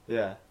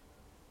 Yeah.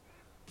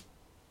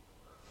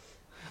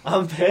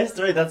 I'm pissed.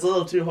 Wait, that's a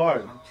little too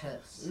hard. I'm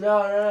pissed.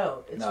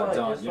 No. It's No, fine.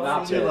 don't. Just You're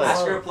fucking not leave it pissed. Ask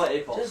her to alone. play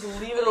 8-ball. Just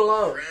leave it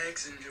alone.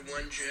 Franks and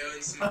one Joe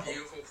in some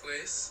beautiful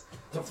place.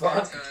 The Great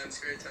fuck? times,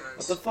 great What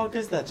times. the fuck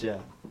is that,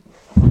 Joe?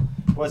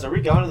 Boys, are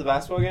we going to the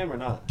basketball game or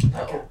not?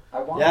 I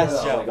want Yes,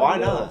 to, Joe. like, Why a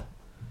not?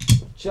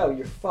 Joe,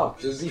 you're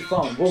fucked. There's the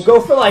phone. We'll go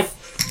for like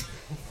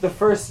the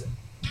first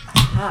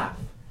half.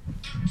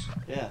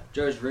 Yeah.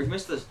 Joe, is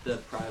Rigmus the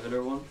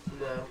privater one?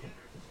 No.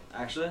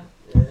 Actually?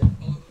 Yeah.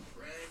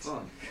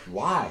 Fuck.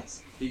 Why?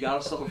 He got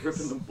himself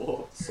ripping the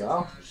ball.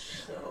 So,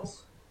 So.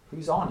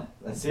 who's on it?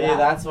 That's See, that.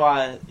 that's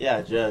why.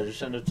 Yeah, Joe, just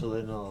send it to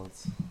Lynn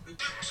Knowles.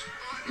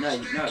 No,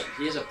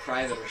 he has a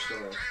privater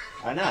story.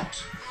 I know.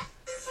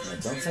 No,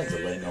 don't send it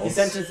to Lane He Knowles.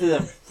 sent it to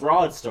the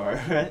fraud store,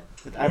 right?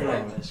 With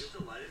everyone. Rigmus.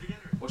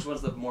 Which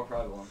one's the more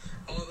private one?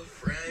 All the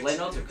Franks Lay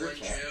notes and a group one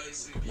chat. Joe in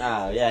some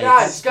Nah, yeah. he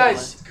Guys, sent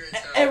guys, great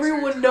times.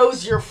 everyone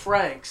knows you're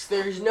Franks.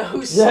 There's no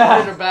Yeah.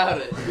 secret about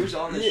it. Who's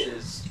on this shit?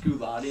 Is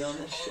Sculati on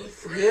this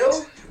shit? Real?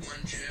 One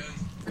Joe.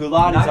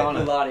 Gulati's Not on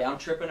it. Gulati. I'm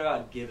tripping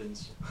about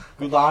Gibbons.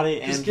 Gulati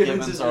Because and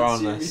Gibbons is are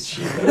on with this.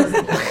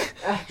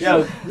 CBG.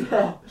 Yo, But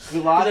I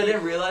Gulati,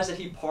 didn't realize that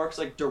he parks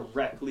like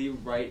directly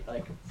right,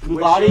 like.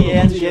 Gulati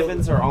and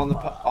Gibbons are on the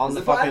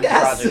fucking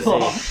Project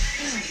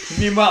Z.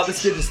 Meanwhile,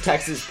 this kid just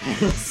texts his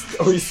parents.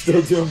 Oh, he's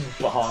still doing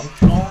bomb.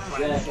 Oh my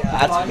Yeah, god.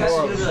 That's podcast is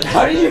horrible. gonna be like-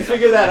 How did you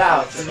figure that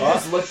out? Did you Huh?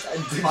 just look?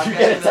 Did you Podcast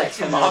get a is like text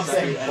 10 from mom minutes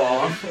saying after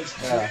bomb?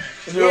 Yeah.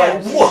 And you're Yeah.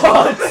 like,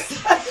 what?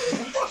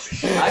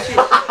 Actually,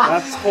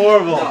 That's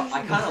horrible. no,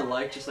 I kind of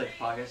like just like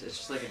podcasts. It's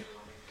just like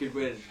a good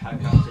way to have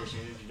a conversation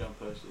even if you don't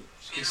post it.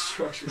 Just get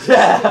structured.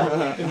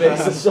 Yeah. It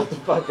makes us shut the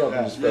fuck up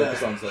and just Yeah.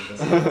 focus on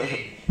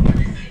something.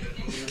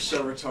 We're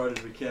so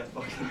retarded we can't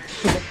fucking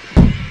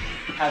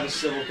have a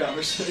civil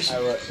conversation.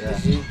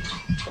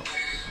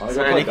 Yeah. Is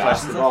there any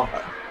questions? No,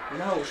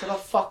 shut the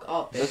fuck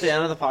up. Is that the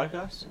end of the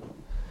podcast?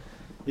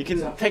 You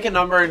can pick a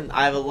number, and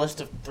I have a list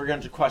of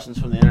 300 questions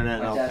from the internet,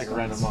 and I'll pick a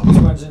random one.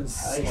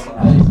 260.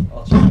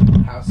 I'll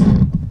check. House.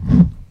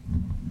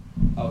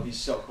 Oh, he's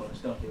so close.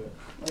 Don't do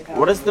it.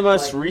 What is the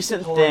most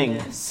recent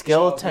thing,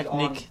 skill,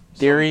 technique,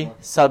 theory,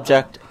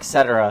 subject,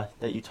 etc.,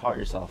 that you taught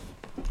yourself?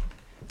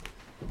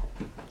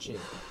 Gee.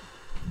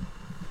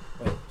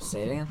 Wait,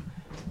 say it again?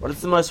 What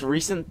is the most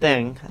recent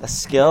thing, a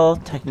skill,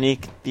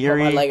 technique, Put my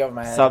theory, leg over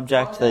my head.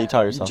 subject that you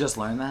taught You yourself? just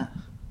learned that?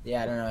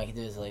 Yeah, I don't know. I can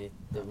do this like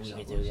the week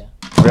or two ago.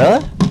 Really?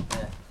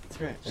 Yeah. That's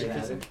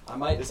great. I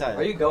might. Decide.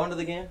 Are you going to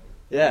the game?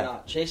 Yeah.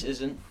 Not. Chase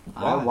isn't.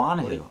 I Why?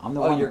 want to. I'm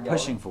the Oh, one you're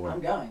pushing going? for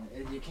it. going.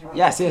 You can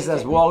Yes,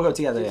 we'll all go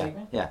together. Can you Yeah. take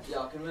me? Yeah. Yeah,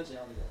 I'll convince you.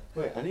 I'll be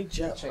there. Wait, I need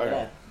Jeff. Check it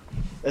out.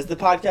 Is the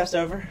podcast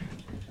over?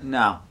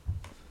 No.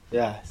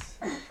 Yes.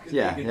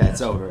 Yeah.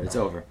 It's over. It's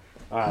over.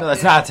 All right. No,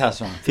 that's not a test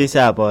run. Peace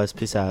out, boys.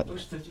 Peace out. It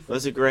was It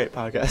was a great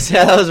podcast.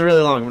 Yeah, that was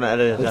really long. I'm gonna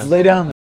edit it Let's down. lay down.